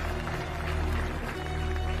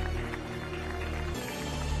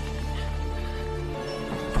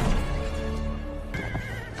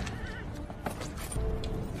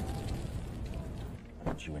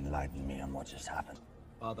 Won't you enlighten me on what just happened?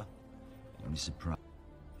 Father. I'm surprised.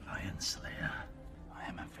 Lion Slayer. I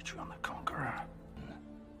am Amphitryon the Conqueror.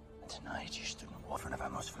 And tonight you stood in war for our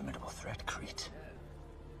most formidable threat, Crete.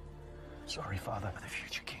 Sorry, Father, for the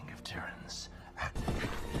future King of Tyrants.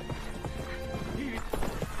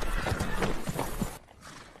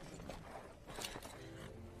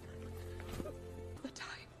 The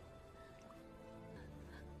time.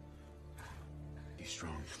 Be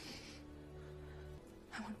strong.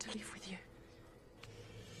 I want to leave with you.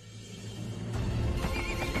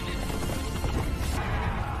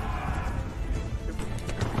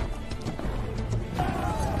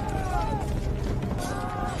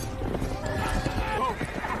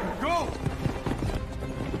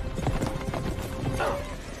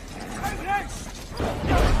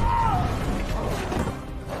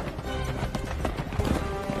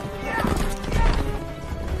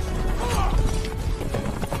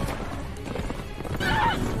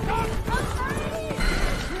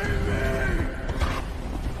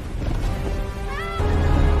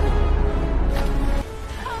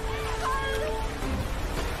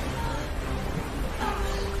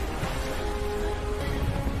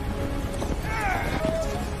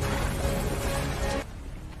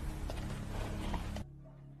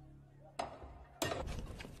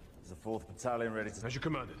 Battalion ready to... As you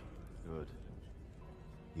commanded. Good.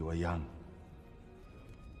 You are young.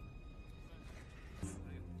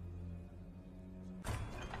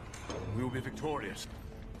 We will be victorious.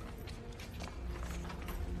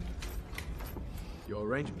 Your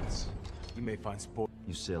arrangements. You may find sport.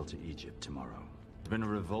 You sail to Egypt tomorrow. There's been a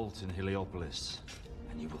revolt in Heliopolis,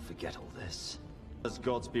 and you will forget all this. As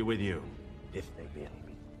gods be with you, if they be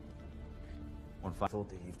any. One thought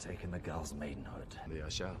that you've taken the girl's maidenhood. I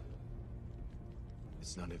shall.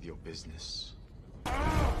 It's none of your business.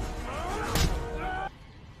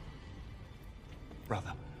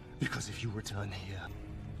 Brother, because if you return here...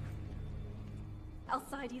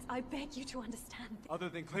 Alcides, I beg you to understand. Other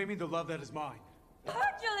than claiming the love that is mine.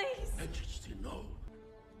 Hercules! Majesty, no.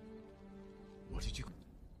 What did you...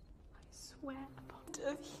 I swear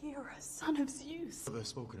upon Hera, son of Zeus. Have I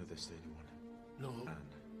spoken of this to anyone? No.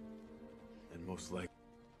 And most likely...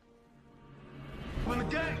 On the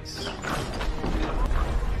gangs!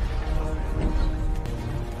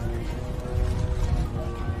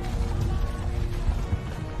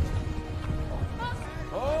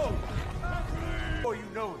 Oh! Oh, you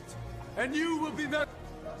know it. And you will be met...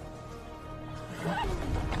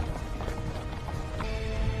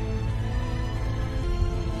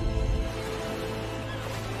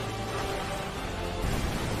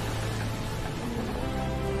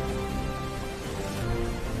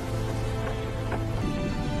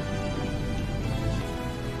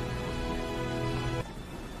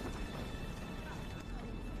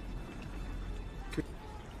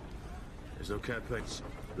 There's no campaigns.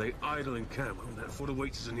 They idle in camp when that fort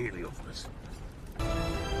awaits us in Heliopolis.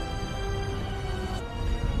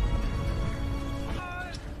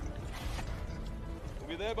 We'll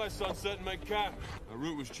be there by sunset and make camp. Our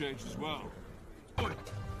route was changed as well.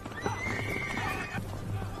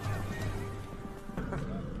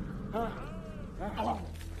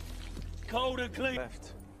 Cold. cold and clean.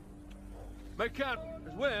 Left. Make camp,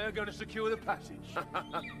 as we're going to secure the passage.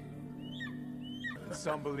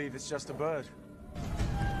 Some believe it's just a bird.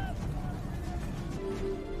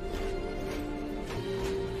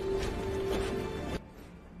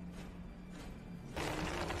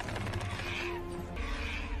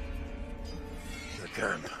 The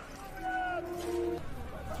camp.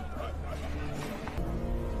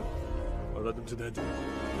 I'll let them to their door.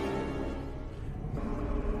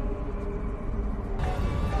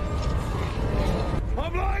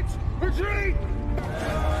 Hoplites, retreat!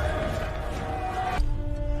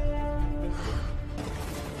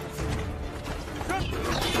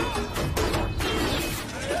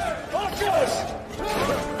 Archers!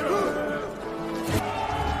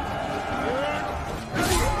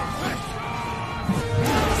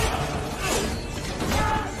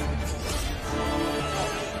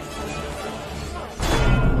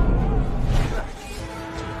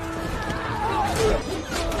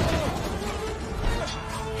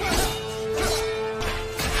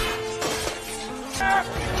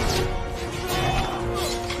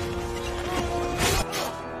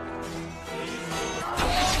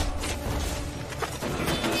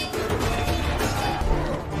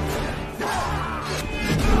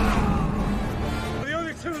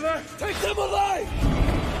 Take them alive!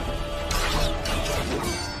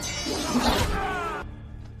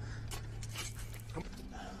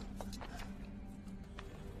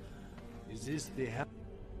 Is this the hell?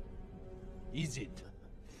 Is it?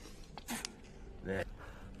 There. It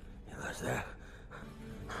was there.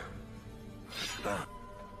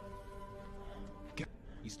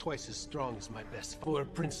 He's twice as strong as my best poor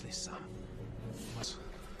princely son.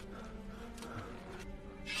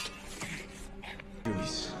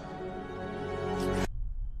 Please.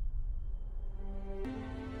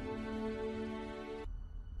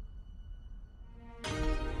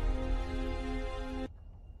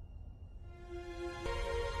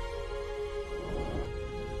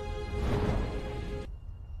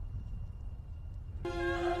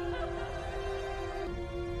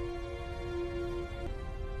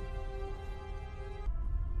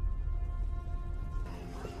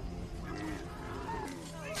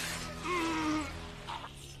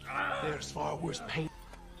 There's far worse pain.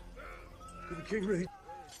 Did the king raid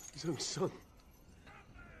his own son?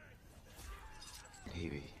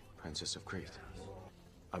 Evie, Princess of Crete.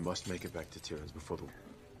 I must make it back to Tyrannus before the...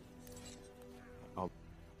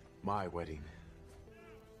 my wedding.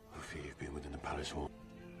 I fear you've been within the palace wall.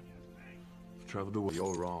 You've traveled the world.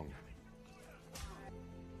 You're wrong.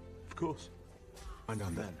 Of course. And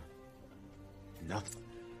on then. Nothing.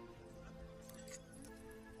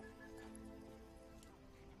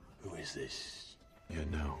 Who is this? You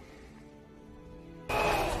know.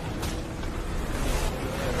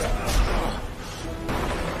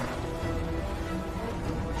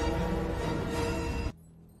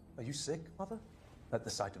 Are you sick, Mother? At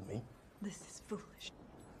the sight of me? This is foolish.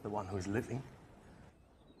 The one who is living?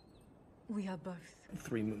 We are both.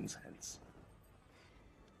 3 moons hence.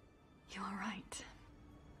 You are right.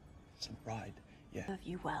 Some pride, yeah. Serve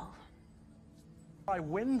you well. I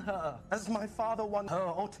win her, as my father won her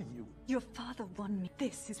or to you. Your father won me.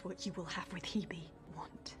 This is what you will have with Hebe.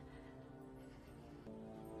 Want.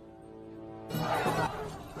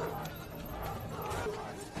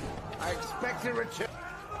 I expect a return.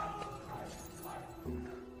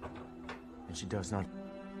 And she does not...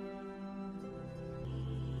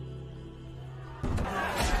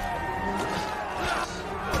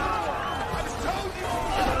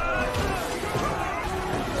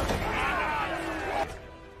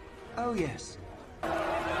 Oh, yes.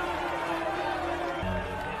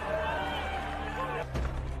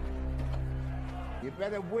 You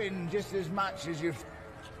better win just as much as you've...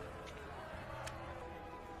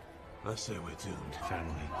 I say we're doomed.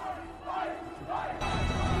 Family.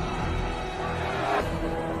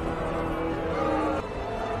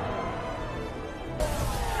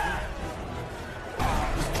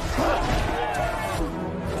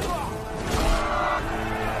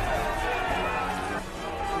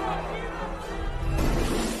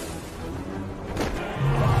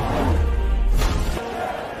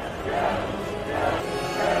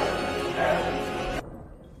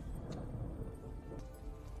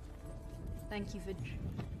 Thank you for... Have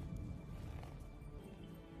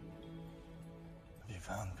you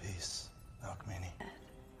found peace, Alcmene?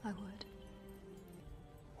 I would.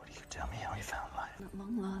 Will you tell me how you found life? At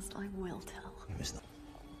long last, I will tell. You must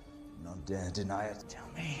not dare deny it. Tell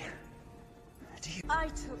me. I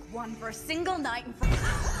took one for a single night and for...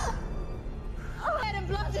 I had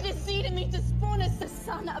implanted his seed in me to spawn as the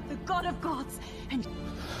son of the god of gods, and...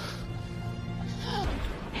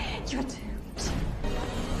 You're doomed.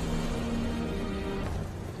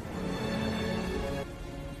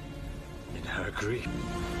 agree.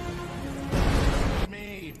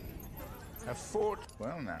 Me have fought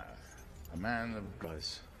well now. A man of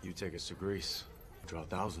Guys, you take us to Greece. Draw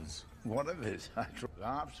thousands. what of it? I draw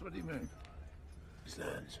laughs. What do you mean? His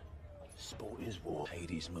lands. Sport is war.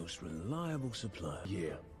 Hades' most reliable supply.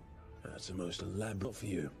 Yeah. That's the most elaborate for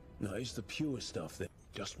you. No, it's the pure stuff that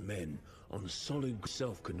just men on solid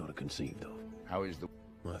self could not have conceived of. How is the...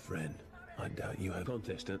 My friend, I doubt you have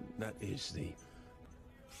contestant. That is the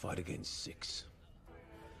fight against 6.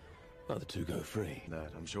 Other 2 go free.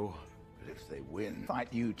 That, I'm sure. But if they win,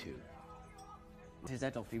 fight you two. His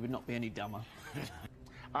Adolf, he would not be any dumber.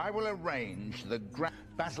 I will arrange the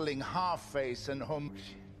battling half-face and hum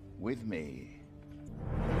with me.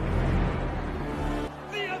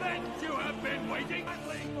 The event you have been waiting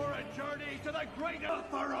for a journey to the great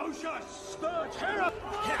ferocious, the terror.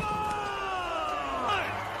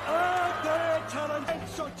 And their talented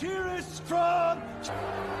Sotiris from...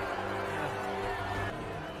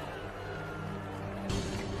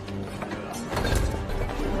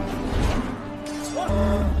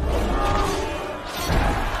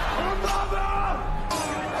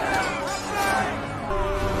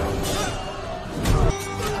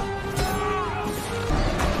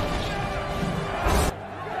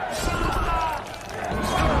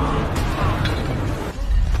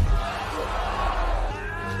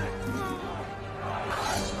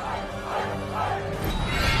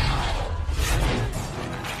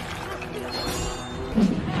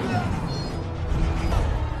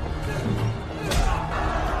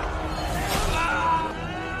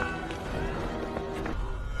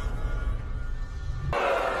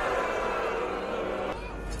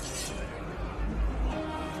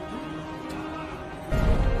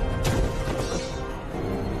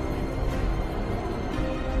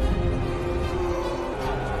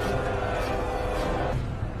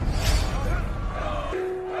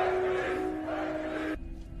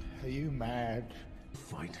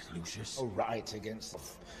 Lucius. Oh, right, against...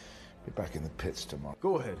 Be back in the pits tomorrow.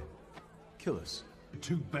 Go ahead. Kill us. The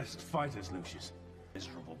 2 best fighters, Lucius.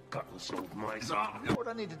 Miserable, gutless old miser. What do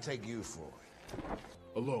I need to take you for?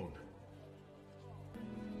 Alone.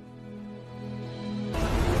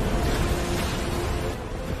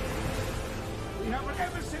 We haven't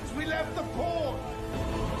ever since we left the port.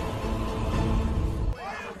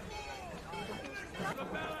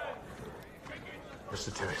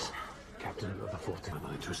 Mr. Terrace, captain of the 14th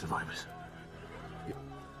of the 2 survivors.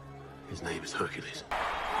 His name is Hercules.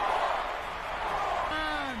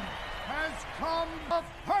 Man has come of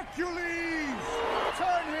Hercules!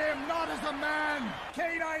 Turn him not as a man,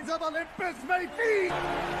 canines of Olympus may feed!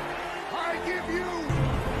 I give you...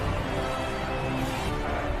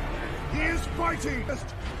 He is fighting as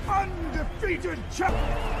undefeated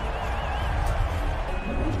champion!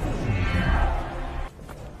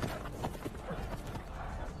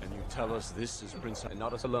 And you tell us this is Prince... And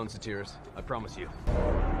not us alone, Satyrus. I promise you.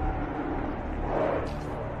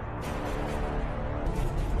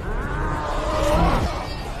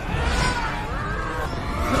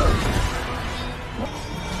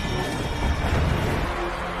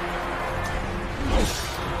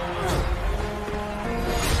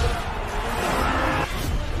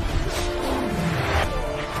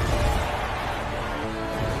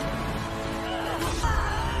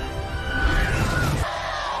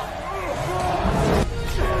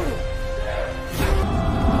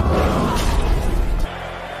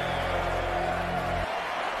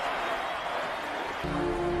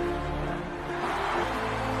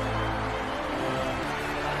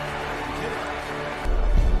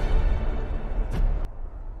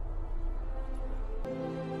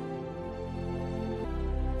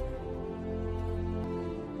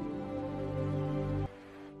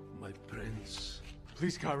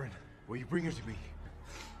 Please, Chiron, will you bring her to me?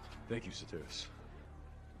 Thank you, Satyrus.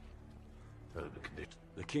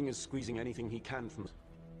 The king is squeezing anything he can from...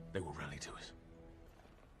 They will rally to us.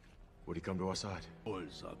 Would he come to our side?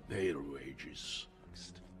 Boys are their wages.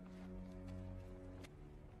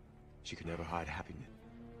 She could never hide happiness.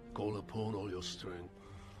 Call upon all your strength.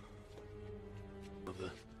 Mother,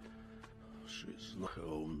 she's not her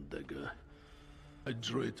own dagger. I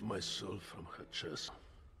drew it myself from her chest.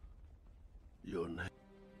 Your name.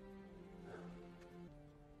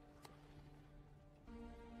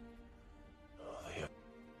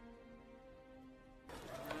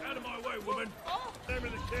 Out of my way, woman! Name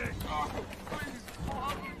of the king!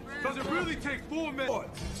 Does it really take 4 men?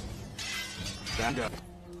 Stand up.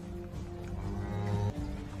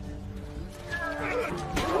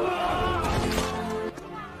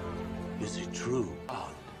 Is it true?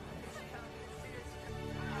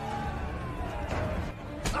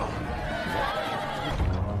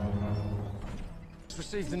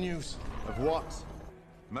 received the news. Of what?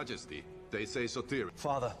 Majesty, they say Sotir.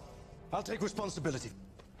 Father, I'll take responsibility.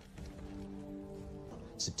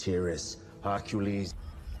 Sotiris, Hercules.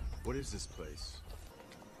 What is this place?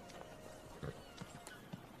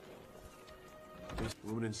 This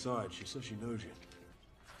woman inside, she says she knows you.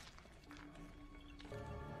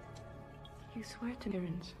 You swear to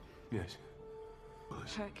Mirrors. Yes.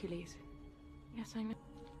 Hercules. Yes, I know.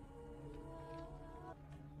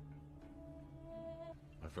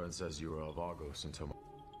 My friend says you were of Argos until...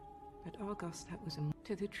 But Argos, that was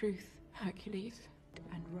to the truth, Hercules.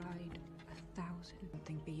 And ride 1,000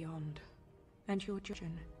 something beyond. And your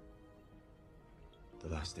judgment. The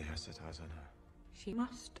last day I set eyes on her. She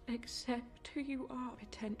must accept who you are.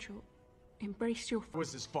 Potential. Embrace your...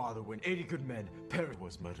 Was his father when 80 good men, Perry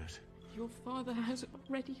was murdered. Your father has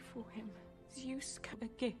ready for him. Zeus a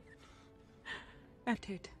gift. Act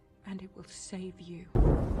it, and it will save you.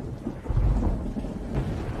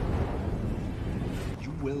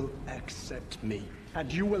 You will accept me,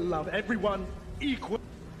 and you will love everyone equal.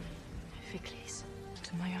 Hercules,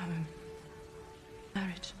 to my own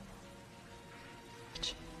marriage.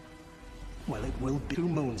 Well, it will be 2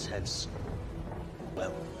 moons hence.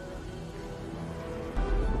 Well.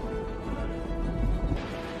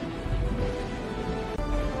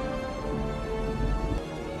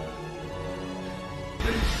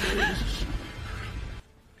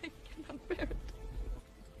 I cannot bear it.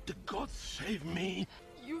 Did God save me?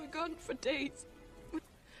 You were gone for days.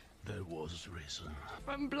 There was reason.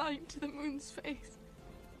 I'm blind to the moon's face.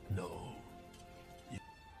 No.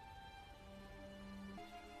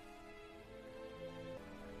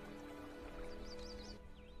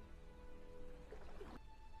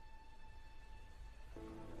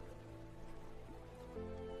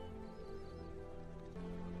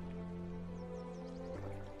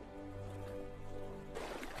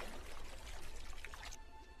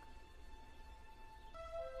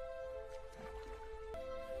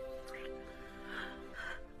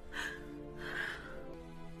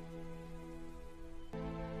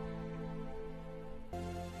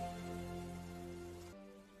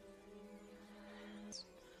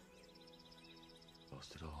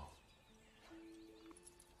 Lost it all.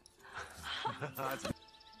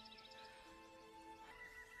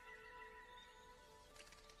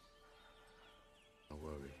 Don't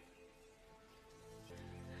worry.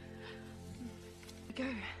 Go.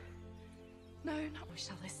 No, not we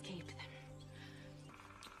shall escape them.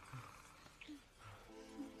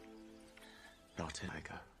 Not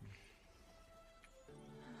Tiger.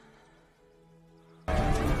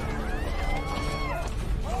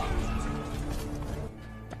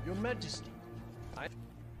 Your Majesty.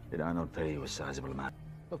 Did I not pay you a sizable amount?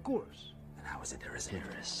 Of course. And how is it there is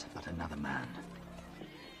Iris, but another man?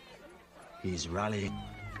 He's rallying.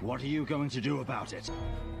 What are you going to do about it?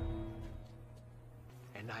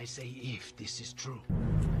 And I say if this is true.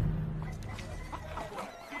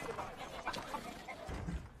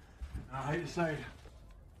 I hate to say it.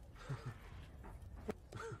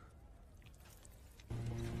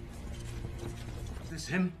 Is this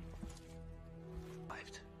him?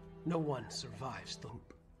 No one survives the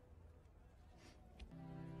hoop.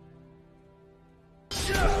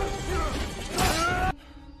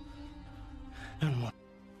 And what?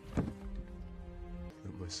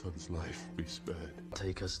 Let my son's life be spared.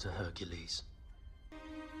 Take us to Hercules.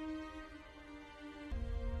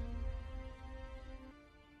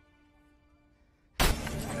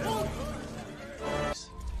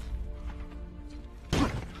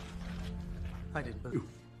 I didn't believe.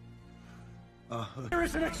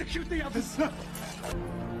 Iris and execute the others! I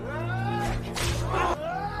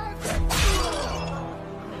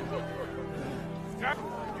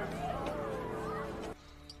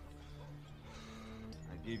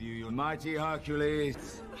give you your mighty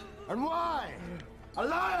Hercules. And why? A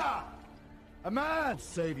liar! A man!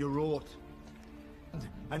 Savior wrought.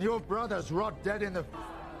 And your brothers rot dead in the...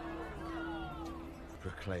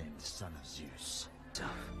 Proclaimed son of Zeus.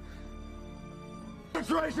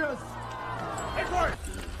 Traitors! Edward!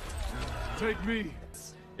 Take me!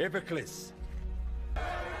 Iphicles.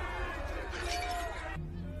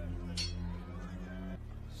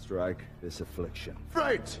 Strike this affliction.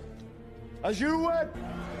 Fate! As you wed!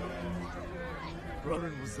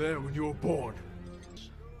 Ronan was there when you were born.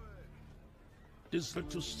 Is that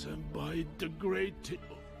to stand by the great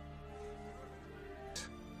table?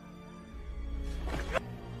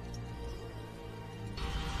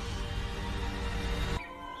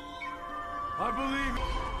 I believe.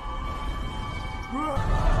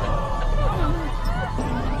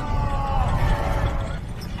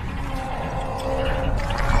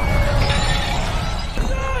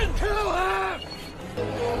 Kill him!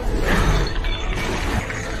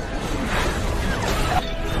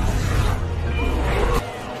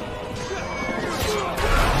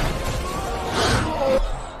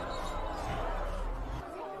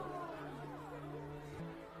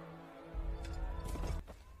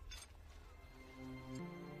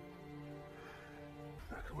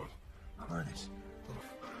 Come on. I'm on this.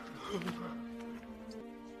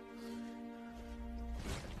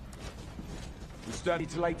 We still need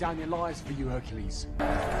to lay down your lives for you, Hercules.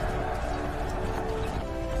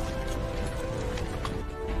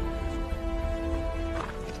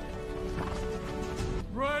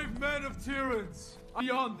 Brave men of Tyrants,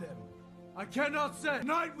 beyond them. I cannot say.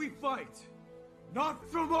 Tonight we fight, not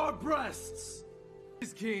from our breasts.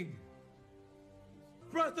 Is king.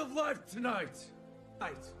 Breath of life tonight.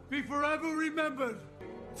 Be forever remembered.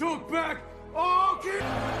 Took back all king.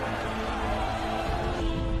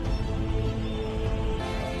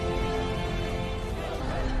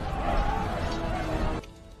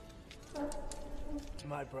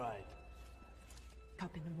 My bride.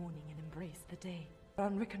 Up in the morning and embrace the day.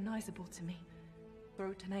 Unrecognizable to me.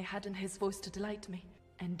 Throat and I had in his voice to delight me.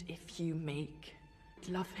 And if you make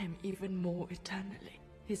love him even more eternally,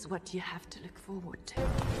 is what you have to look forward to.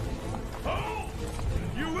 Oh!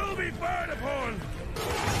 You will be fired upon!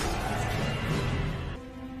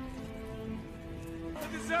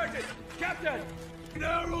 Deserted! Captain!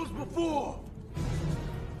 Arrows before!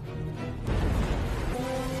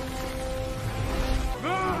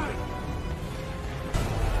 Man!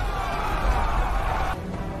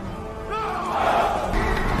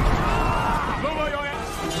 Lower your hands!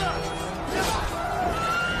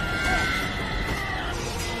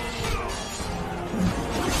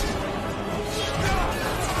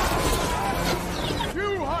 You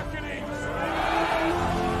Hercules!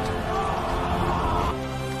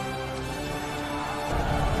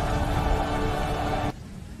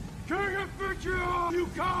 King of Vitria, you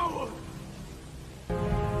coward!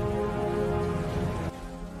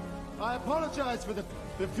 I apologize for the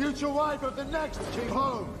future wife of the next king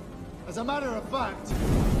home. As a matter of fact,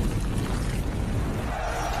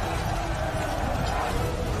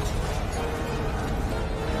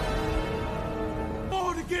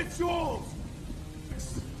 All against yours!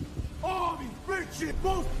 Army, friendship,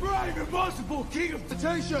 most brave and merciful king of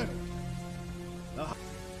attention!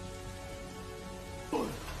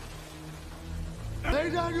 Lay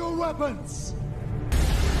down your weapons!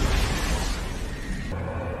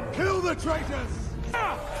 Kill the traitors!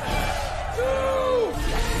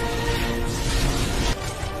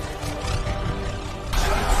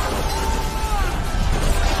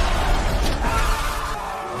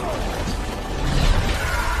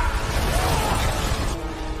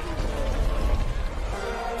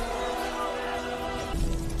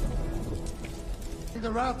 Bring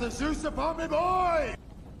the wrath of Zeus upon me, boy!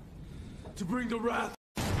 To bring the wrath.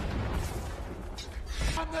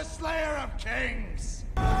 I'm the slayer of kings!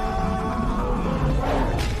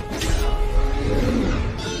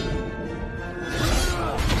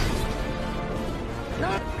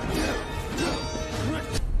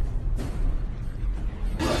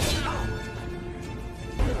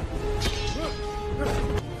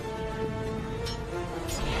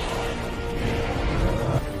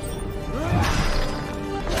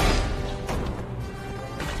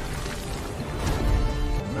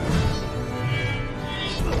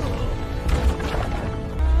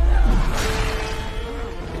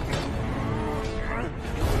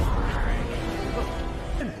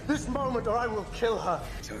 This moment or I will kill her.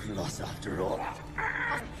 Total loss after all.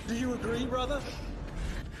 Do you agree, brother?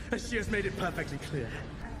 She has made it perfectly clear.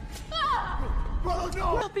 Oh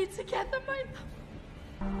no! We'll be together, my love.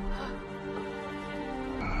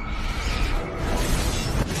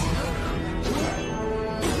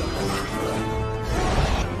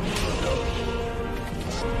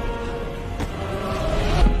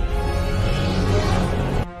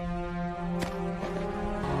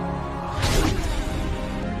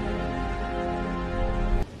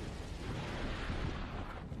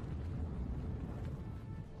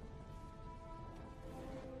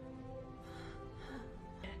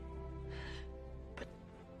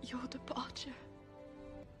 Your departure.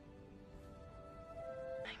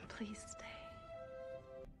 Please stay.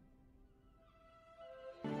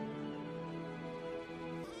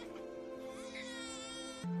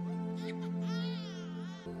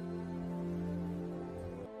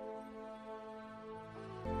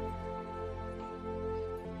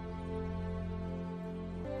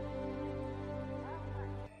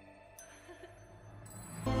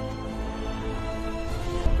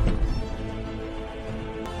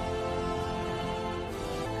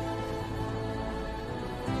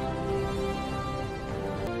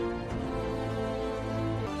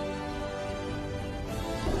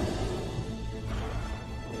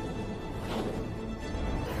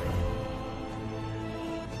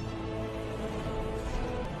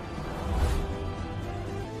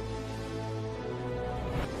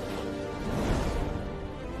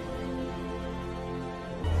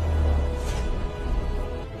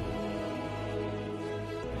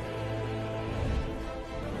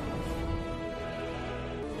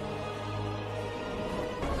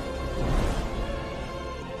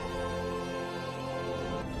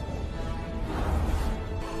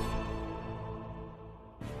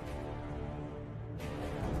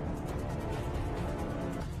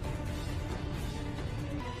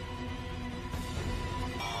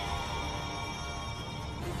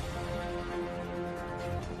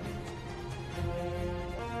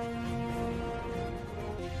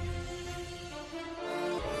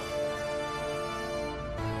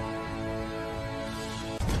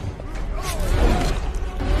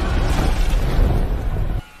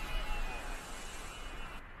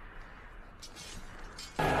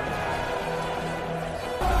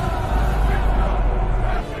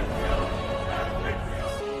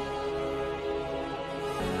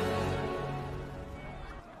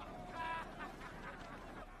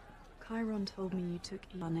 Chiron told me you took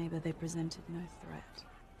our neighbor. They presented no threat.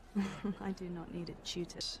 I do not need a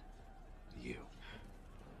tutor. You.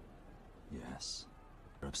 Yes.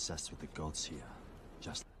 You're obsessed with the gods here.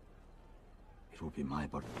 Just... It will be my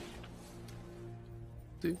body.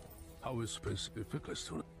 How is specifically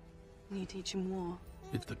to You teach him war.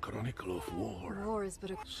 It's the chronicle of war. War is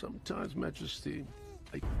but a... Sometimes, Majesty,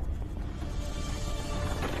 I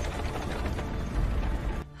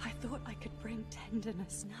thought I could bring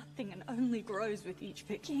tenderness. Nothing and only grows with each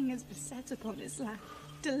fit. King is beset upon his land.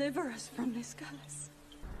 Deliver us from this curse.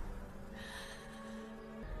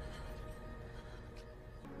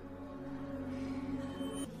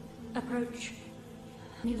 Approach.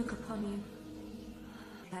 Me look upon you.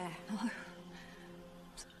 There. No.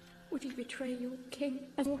 Would you betray your king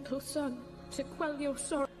and mortal son to quell your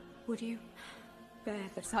sorrow? Would you? Bear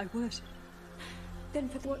Yes, I would. Then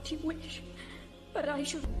for what you wish. But I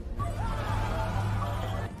shall...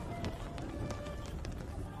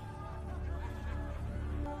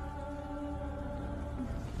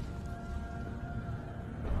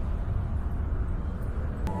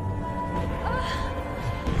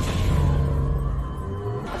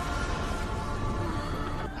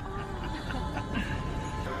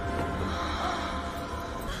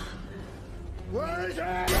 Where is he?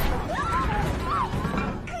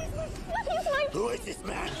 Who is this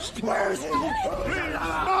man? Where is he? Bring him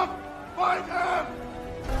up! Find him!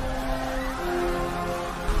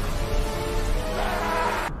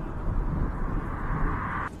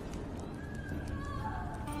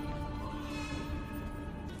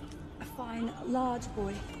 A fine, large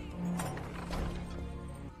boy.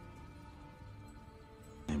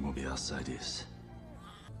 Name will be Alcides.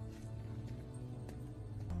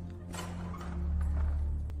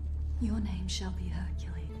 Your name shall be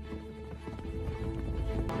Hercules.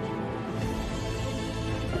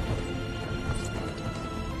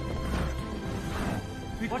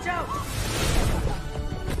 Watch out!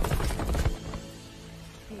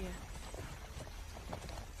 Here.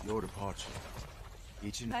 Your departure.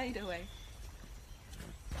 Each and... Fade away.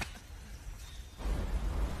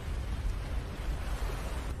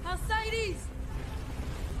 Alcides!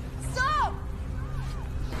 Stop!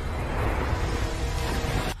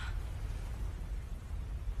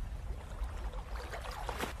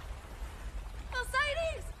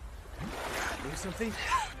 Alcides! Doing something?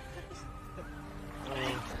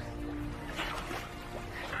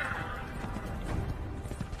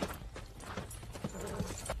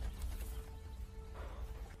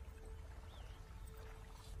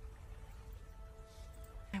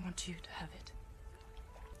 I want you to have it.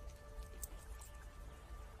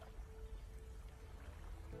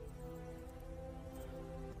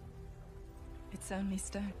 It's only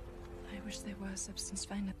stone. I wish there were substance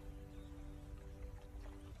finer.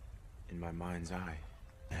 In my mind's eye,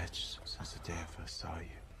 etched since the day I first saw you.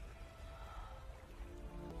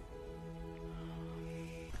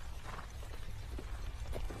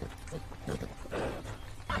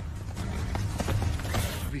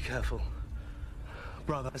 Be careful.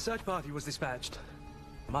 Brother, a search party was dispatched.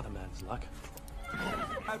 Mother man's luck.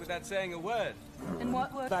 Without saying a word. And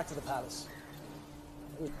what word? Back to the palace.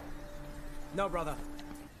 No, brother.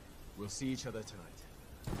 We'll see each other tonight.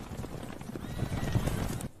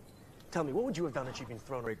 Tell me, what would you have done if you'd been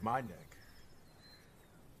thrown? Break my neck.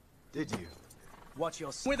 Did you? Watch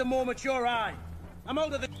your... With a more mature eye. I'm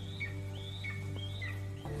older than...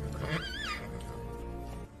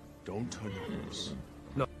 Don't turn your loose.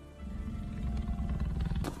 No.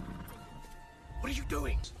 What are you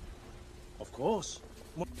doing? Of course.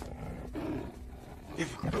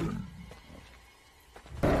 If...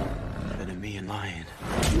 Enemy and lion.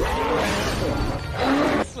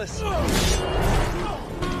 Useless.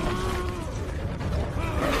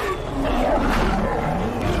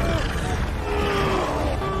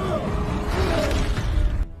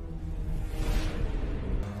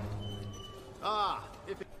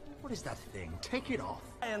 What is that thing? Take it off.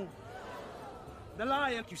 And the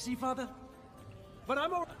lion, you see, Father? But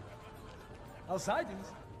I'm all... Alcides.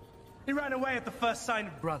 He ran away at the first sign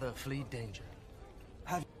of... Brother, flee danger.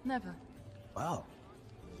 Have... Never. Well.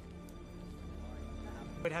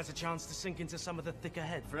 It has a chance to sink into some of the thick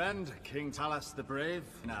ahead. Friend, King Talas the Brave,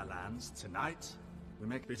 in our lands, tonight, we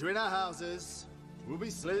make between our houses, we'll be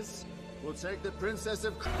Sliz, we'll take the Princess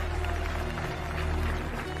of...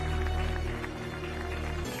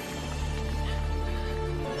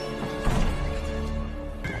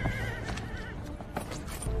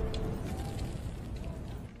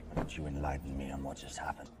 Won't you enlighten me on what just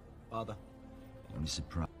happened? Father. I'm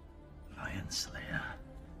surprised. Lion Slayer.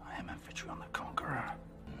 I am Amphitryon the Conqueror.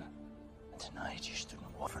 And tonight you stood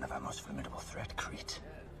in war for one of our most formidable threat, Crete.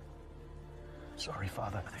 Sorry,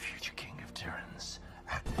 Father, the future king of Tyrants.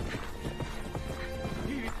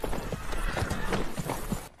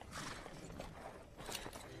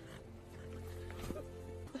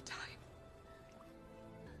 The time.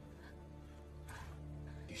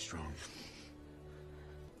 Be strong.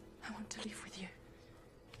 I want to leave with you.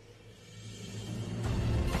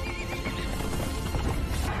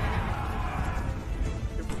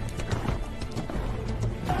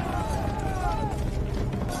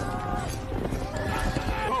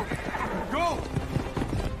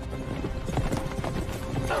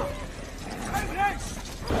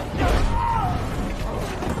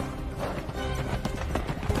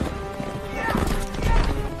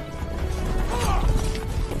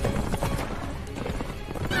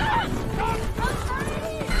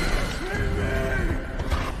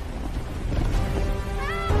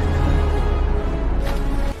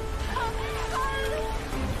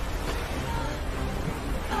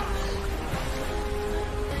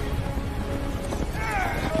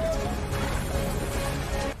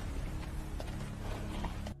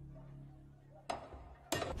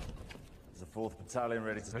 Fourth battalion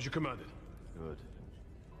ready to... As you commanded. Good.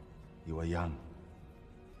 You are young.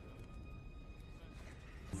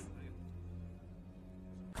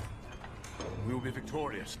 We will be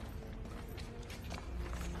victorious.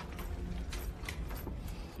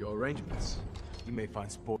 Your arrangements. You may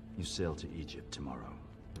find sport. You sail to Egypt tomorrow.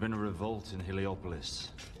 There's been a revolt in Heliopolis,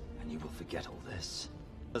 and you will forget all this.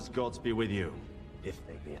 As gods be with you. If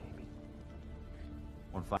they be any.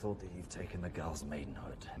 One thought that you've taken the girl's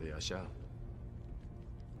maidenhood. I shall.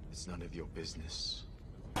 It's none of your business.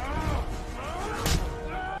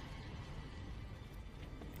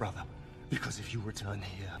 Brother, because if you return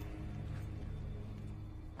here...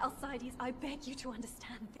 Alcides, I beg you to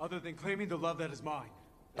understand. Other than claiming the love that is mine.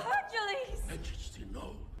 Hercules! Majesty,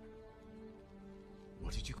 no.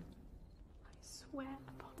 What did you... I swear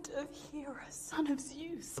upon to Hera, son of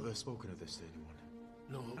Zeus. Have I spoken of this to anyone?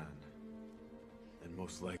 No. And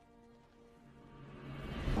most likely...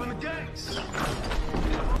 For the gangs!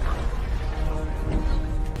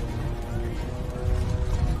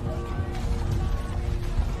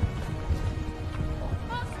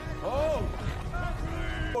 Oh!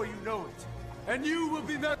 Oh, you know it. And you will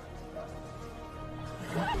be met...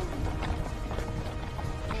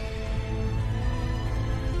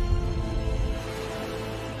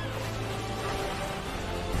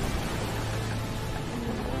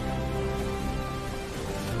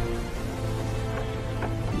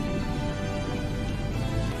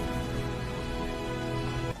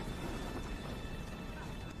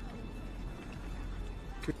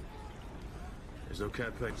 There's no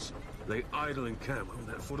campaigns. They idle in camp when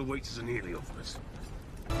that fort awaits us in Heliopolis.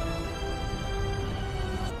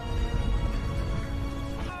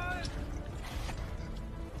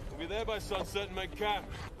 We'll be there by sunset and make camp.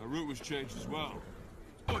 Our route was changed as well.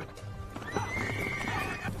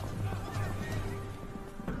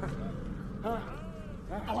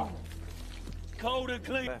 Cold and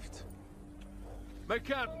clean. Left. Make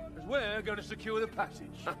camp, as we're going to secure the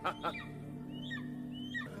passage.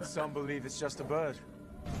 Some believe it's just a bird.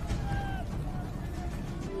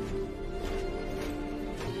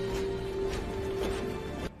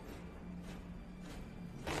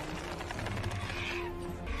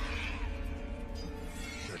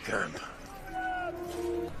 The camp.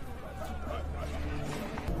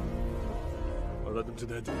 I'll let them to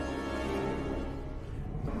their...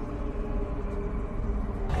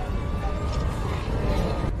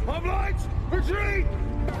 Hoplites, retreat!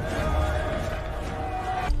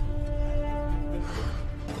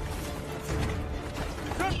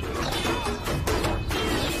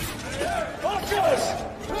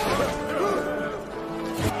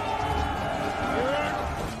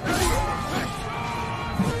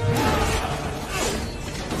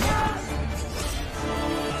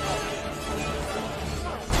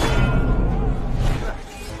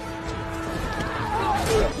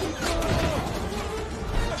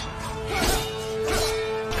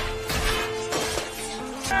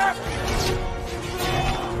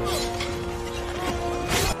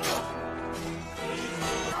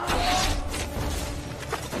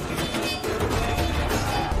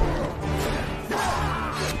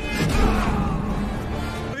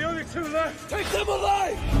 Take them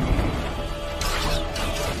alive!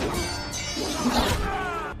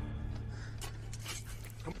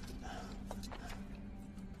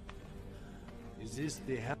 Is this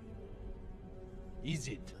the hell? Is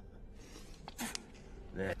it?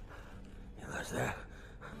 There. He was there.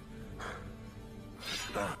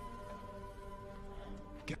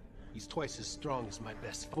 He's twice as strong as my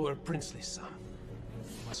best poor princely son.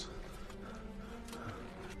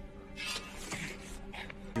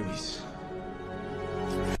 Please.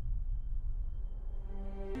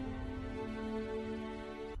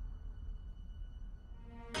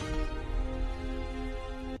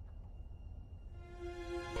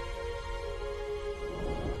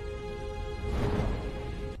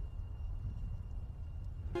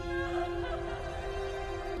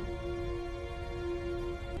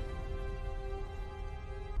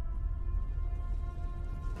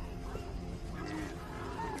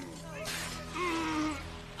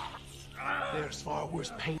 There's far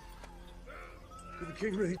worse pain. Could the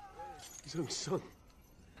king raise his own son?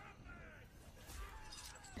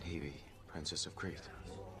 Evie, Princess of Crete.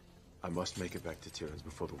 I must make it back to Tyrannus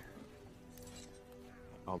before the...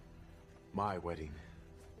 my wedding.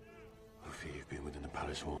 I fear you've been within the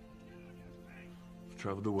palace wall. You've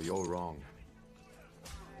traveled the world. You're wrong.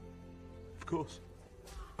 Of course.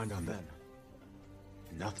 And on then.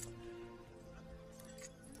 Nothing.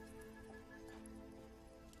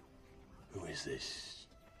 Who is this?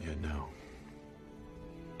 You know.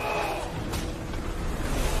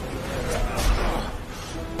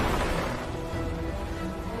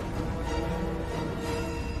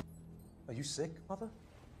 Are you sick, Mother?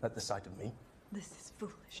 At the sight of me? This is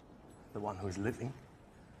foolish. The one who is living?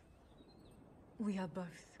 We are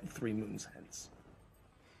both. 3 moons hence.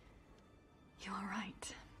 You are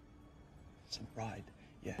right. Some bride,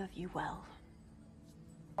 yeah. Serve you well.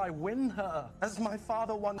 I win her, as my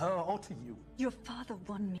father won her or to you. Your father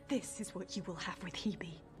won me. This is what you will have with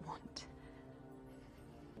Hebe. Want.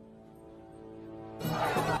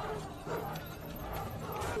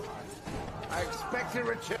 I expect a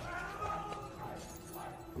return.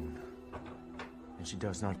 And she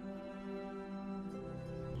does not...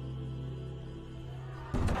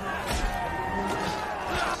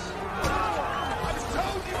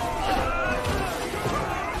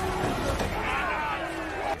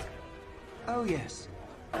 Oh, yes.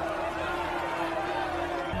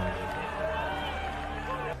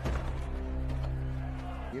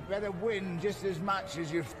 You better win just as much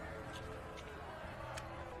as you...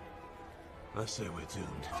 I say we're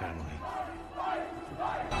doomed. Family.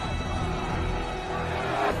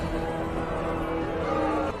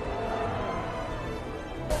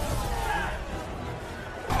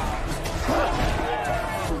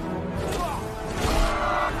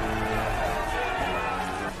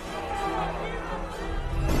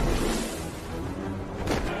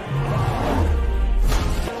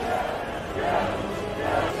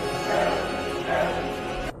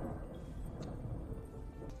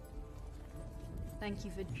 Thank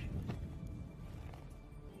you for... Have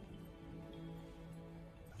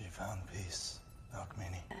you found peace,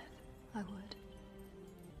 Alcmene? I would.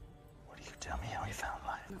 Will you tell me how you found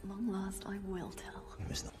life? At long last, I will tell. You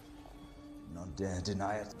must not dare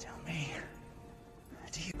deny it. Tell me.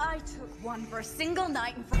 I took one for a single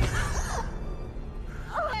night and for...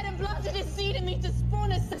 and implanted his seed in me to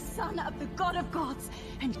spawn as the son of the god of gods,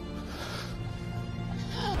 and...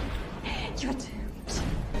 you're doomed.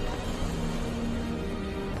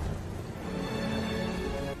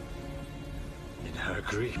 In her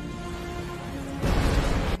grief.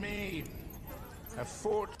 Me. A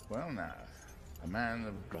fort. Well now, a man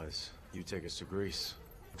of... Guys, you take us to Greece.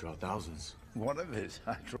 Draw thousands. What of it?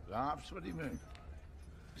 I draw harps, what do you mean?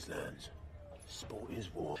 His lands. Sport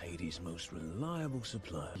is war. Hades' most reliable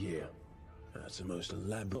supply. Yeah. That's the most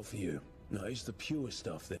elaborate for you. No, it's the pure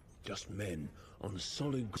stuff that just men on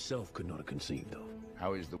solid self could not have conceived of.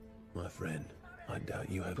 How is the... My friend, I doubt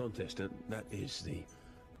you have contestant. That is the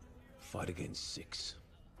fight against 6.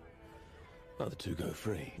 Other 2 go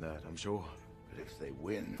free. That, I'm sure. But if they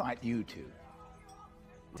win, fight you 2.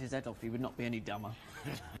 His Adolf, he would not be any dumber.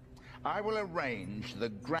 I will arrange the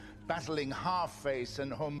battling half-face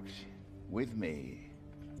and hum with me.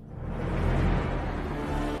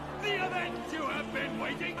 The event you have been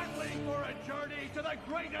waiting for, a journey to the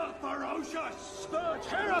greater ferocious, the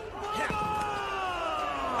terror.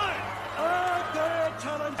 And their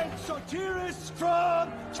talented Sotiris from...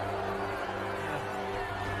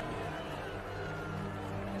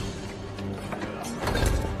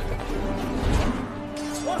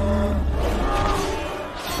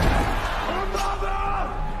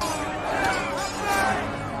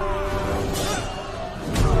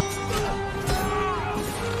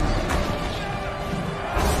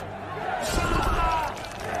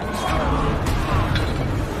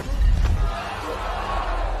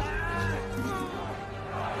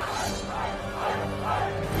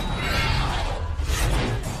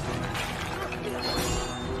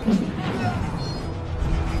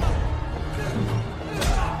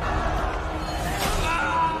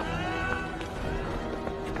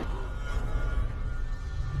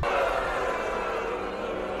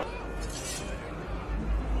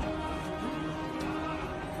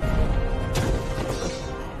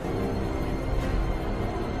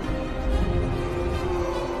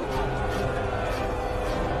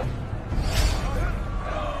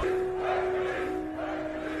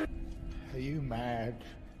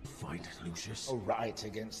 fight, Lucius? Oh, right,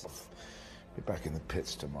 against... Be back in the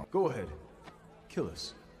pits tomorrow. Go ahead. Kill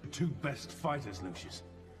us. The two best fighters, Lucius.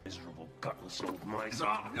 Miserable, gutless old miser.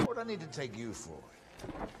 What do I need to take you for?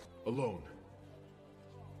 Alone.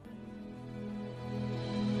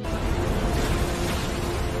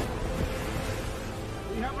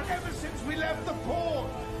 We haven't ever since we left the port!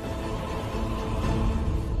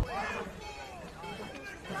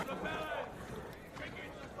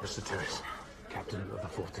 Mr. Terrace, captain of the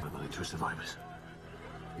 14th military survivors.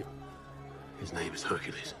 His name is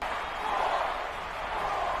Hercules.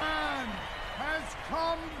 Man has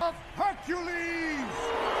come of Hercules!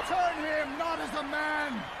 Turn him not as a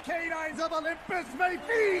man, canines of Olympus may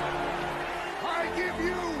feed! I give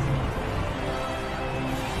you...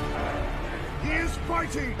 He is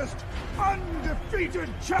fighting as undefeated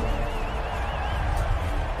champion!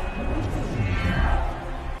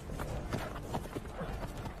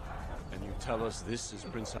 And you tell us this is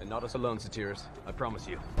Prince... And not us alone, Satyrus. I promise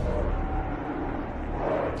you.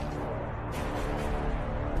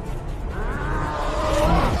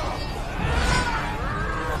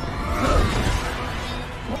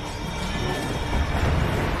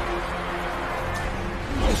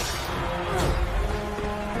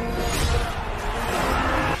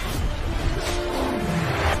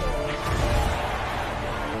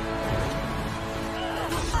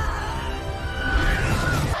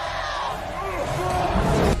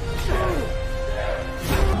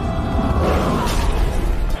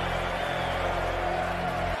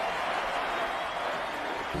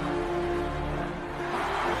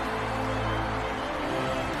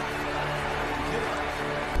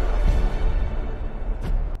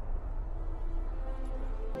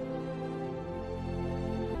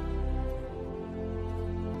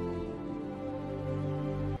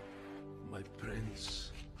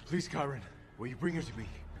 Please, Chiron, will you bring her to me?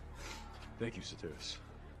 Thank you, Satyrus.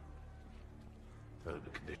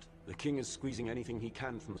 The king is squeezing anything he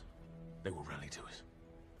can from... They will rally to us.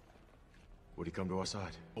 Would he come to our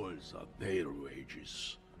side? Boys are their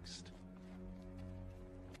wages.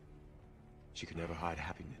 She could never hide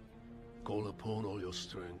happiness. Call upon all your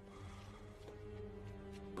strength.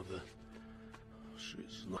 Mother,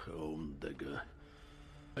 she's not her own dagger.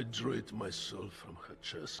 I drew it myself from her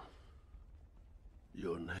chest.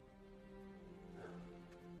 Your name.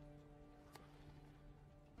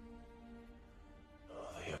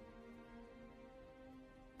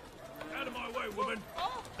 Out of my way, woman!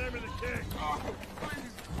 Name of the king!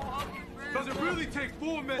 Does it really take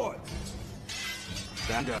 4 men?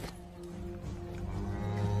 Stand up.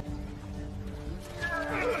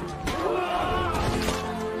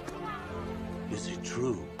 Is it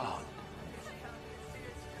true?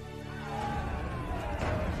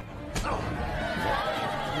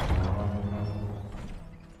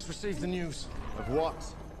 Received the news. Of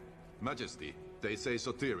what? Majesty, they say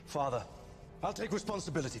Satyrus. Father, I'll take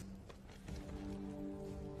responsibility.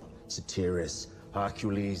 Satyrus,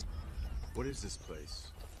 Hercules. What is this place?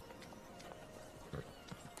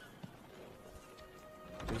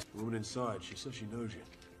 This woman inside, she says she knows you.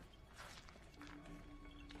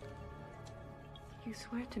 You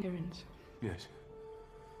swear to Mirrors. Yes.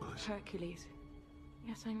 Hercules.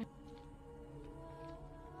 Yes, I know.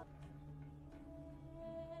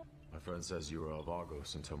 My friend says you were of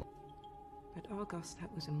Argos until... But Argos, that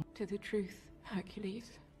was a... To the truth,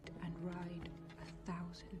 Hercules. And ride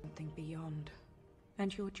 1,000 something beyond.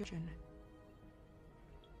 And your judgment.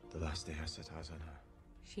 The last day I set eyes on her.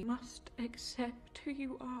 She must accept who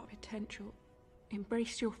you are. Potential.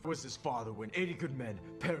 Embrace your... Was his father when 80 good men,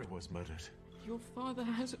 Paris was murdered. Your father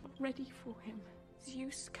has ready for him.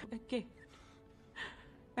 Zeus a gift.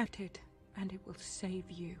 Act it, and it will save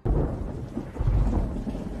you.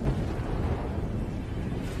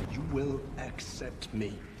 You will accept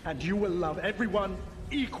me, and you will love everyone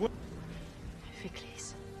equal.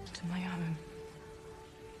 Hercules, to my home.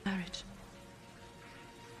 Marriage.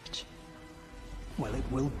 Well, it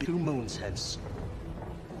will be 2 moons hence.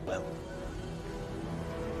 Well.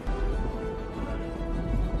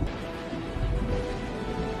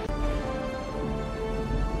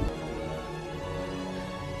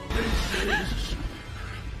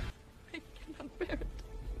 I cannot bear it.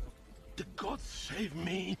 Did God save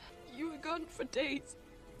me? You were gone for days.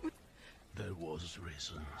 There was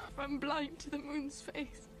reason. I'm blind to the moon's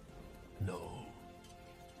face. No.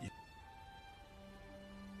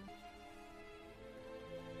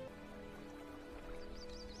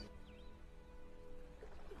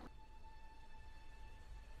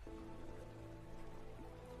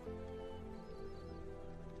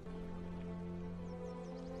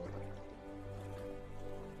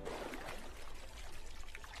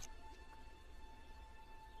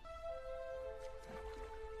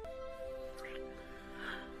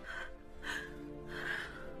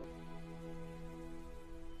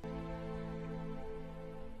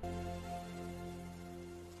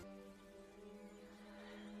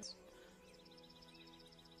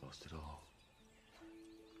 lost it all.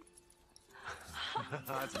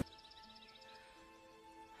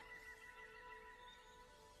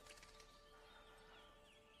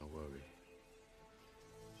 Don't worry.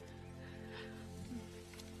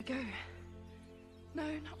 Go. No,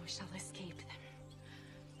 not we shall escape them.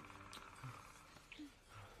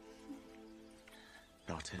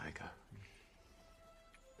 Not in Tiger.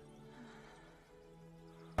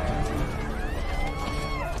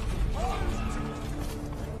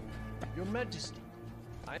 Your Majesty.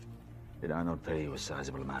 Did I not pay you a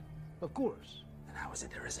sizable amount? Of course. Then how is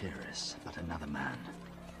it there is Iris, but another man?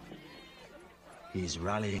 He's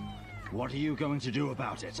rallying. What are you going to do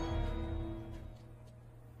about it?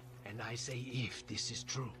 And I say if this is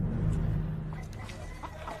true.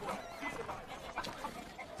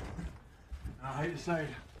 I hate to say it.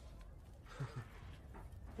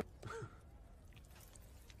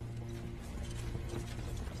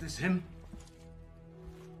 Is this him?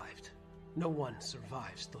 No one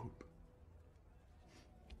survives the hoop.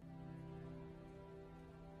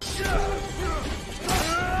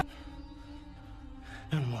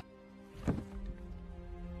 And what?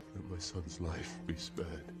 Let my son's life be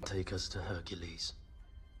spared. Take us to Hercules.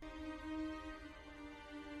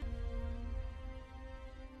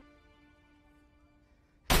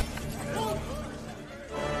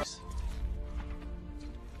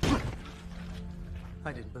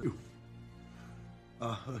 I didn't believe.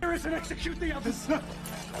 Here is and execute the others. I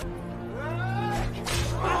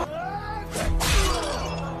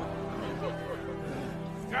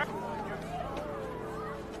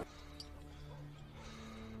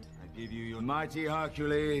give you your mighty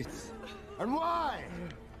Hercules. And why?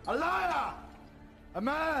 A liar! A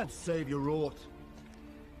man savior wrought.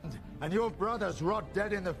 And your brothers rot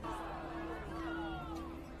dead in the...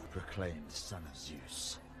 proclaimed son of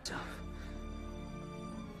Zeus.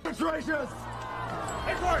 The traitors!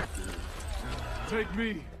 Edward! Take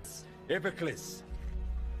me. Iphicles.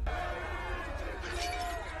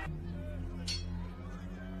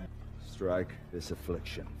 Strike this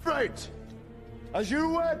affliction. Fate! As you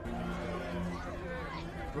wed!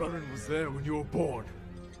 Ronan was there when you were born.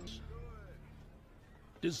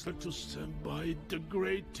 Is that to stand by the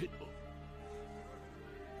great...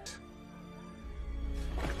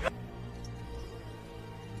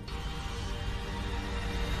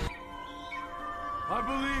 I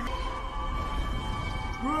believe...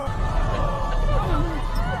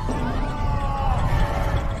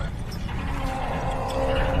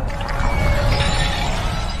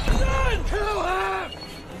 Kill him!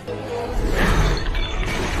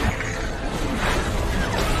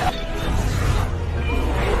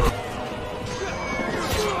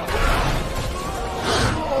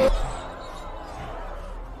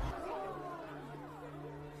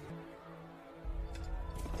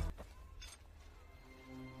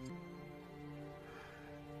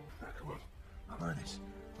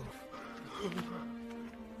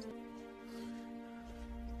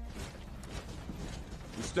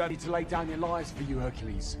 We studied to lay down your lives for you,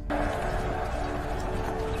 Hercules.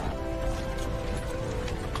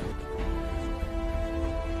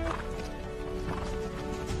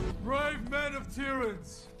 Brave men of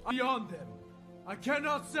Tyrants, beyond them. I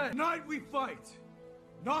cannot say. Tonight we fight,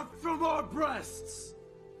 not from our breasts.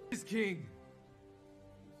 Is King.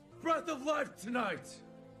 Breath of life tonight.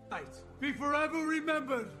 Be forever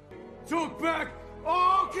remembered. Took back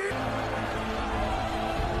all King.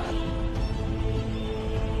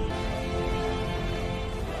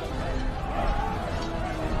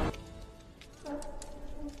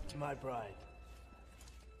 My bride.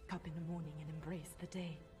 Up in the morning and embrace the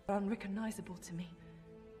day. Unrecognizable to me.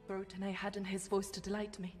 Throat and I had in his voice to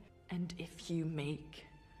delight me. And if you make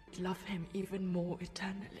love him even more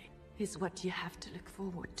eternally, is what you have to look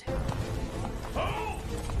forward to. Oh!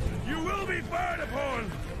 You will be fired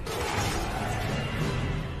upon!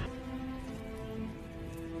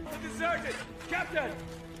 Deserted! Captain!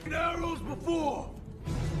 Arrows before!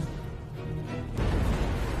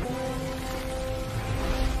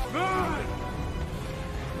 Man!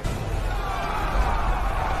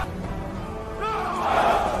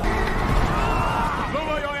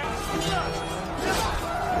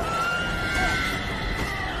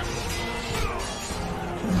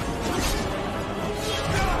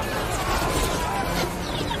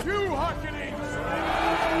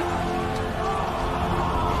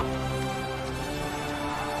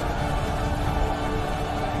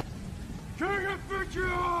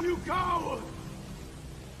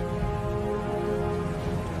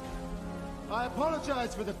 I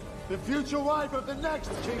apologize for the future wife of the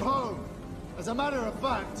next king home. As a matter of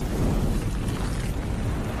fact...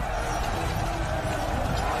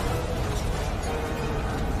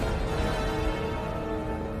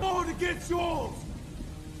 gets yours!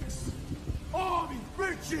 Army,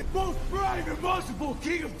 Richard, most brave and merciful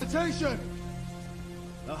king of temptation!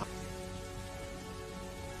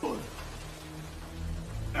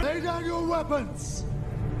 Lay down your weapons!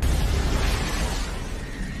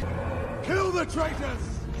 Kill the traitors!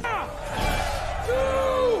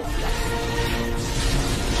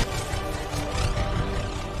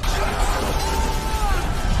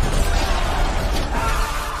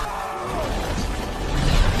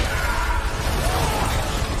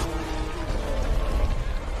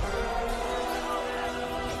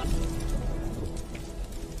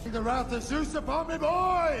 The wrath of Zeus upon me,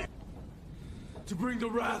 boy! To bring the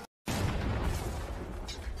wrath.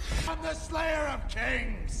 I'm the slayer of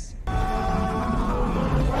kings!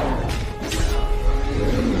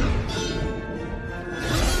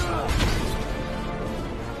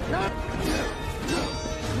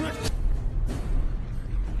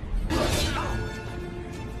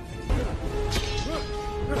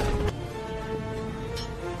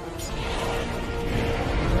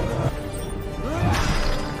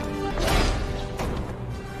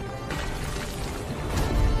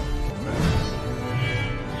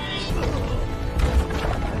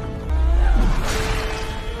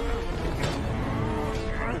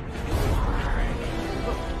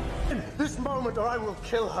 This moment or I will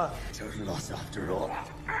kill her. It's her loss after all.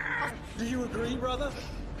 Do you agree, brother?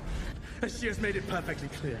 She has made it perfectly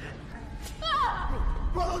clear.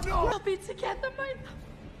 Oh no! We'll be together, my love.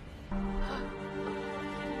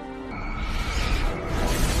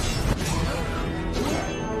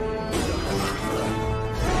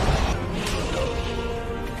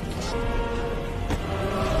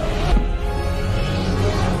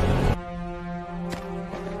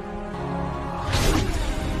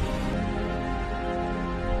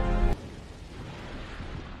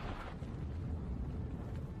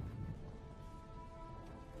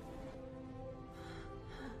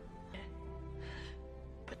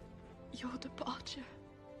 Your departure.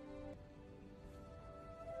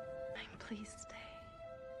 I'm pleased.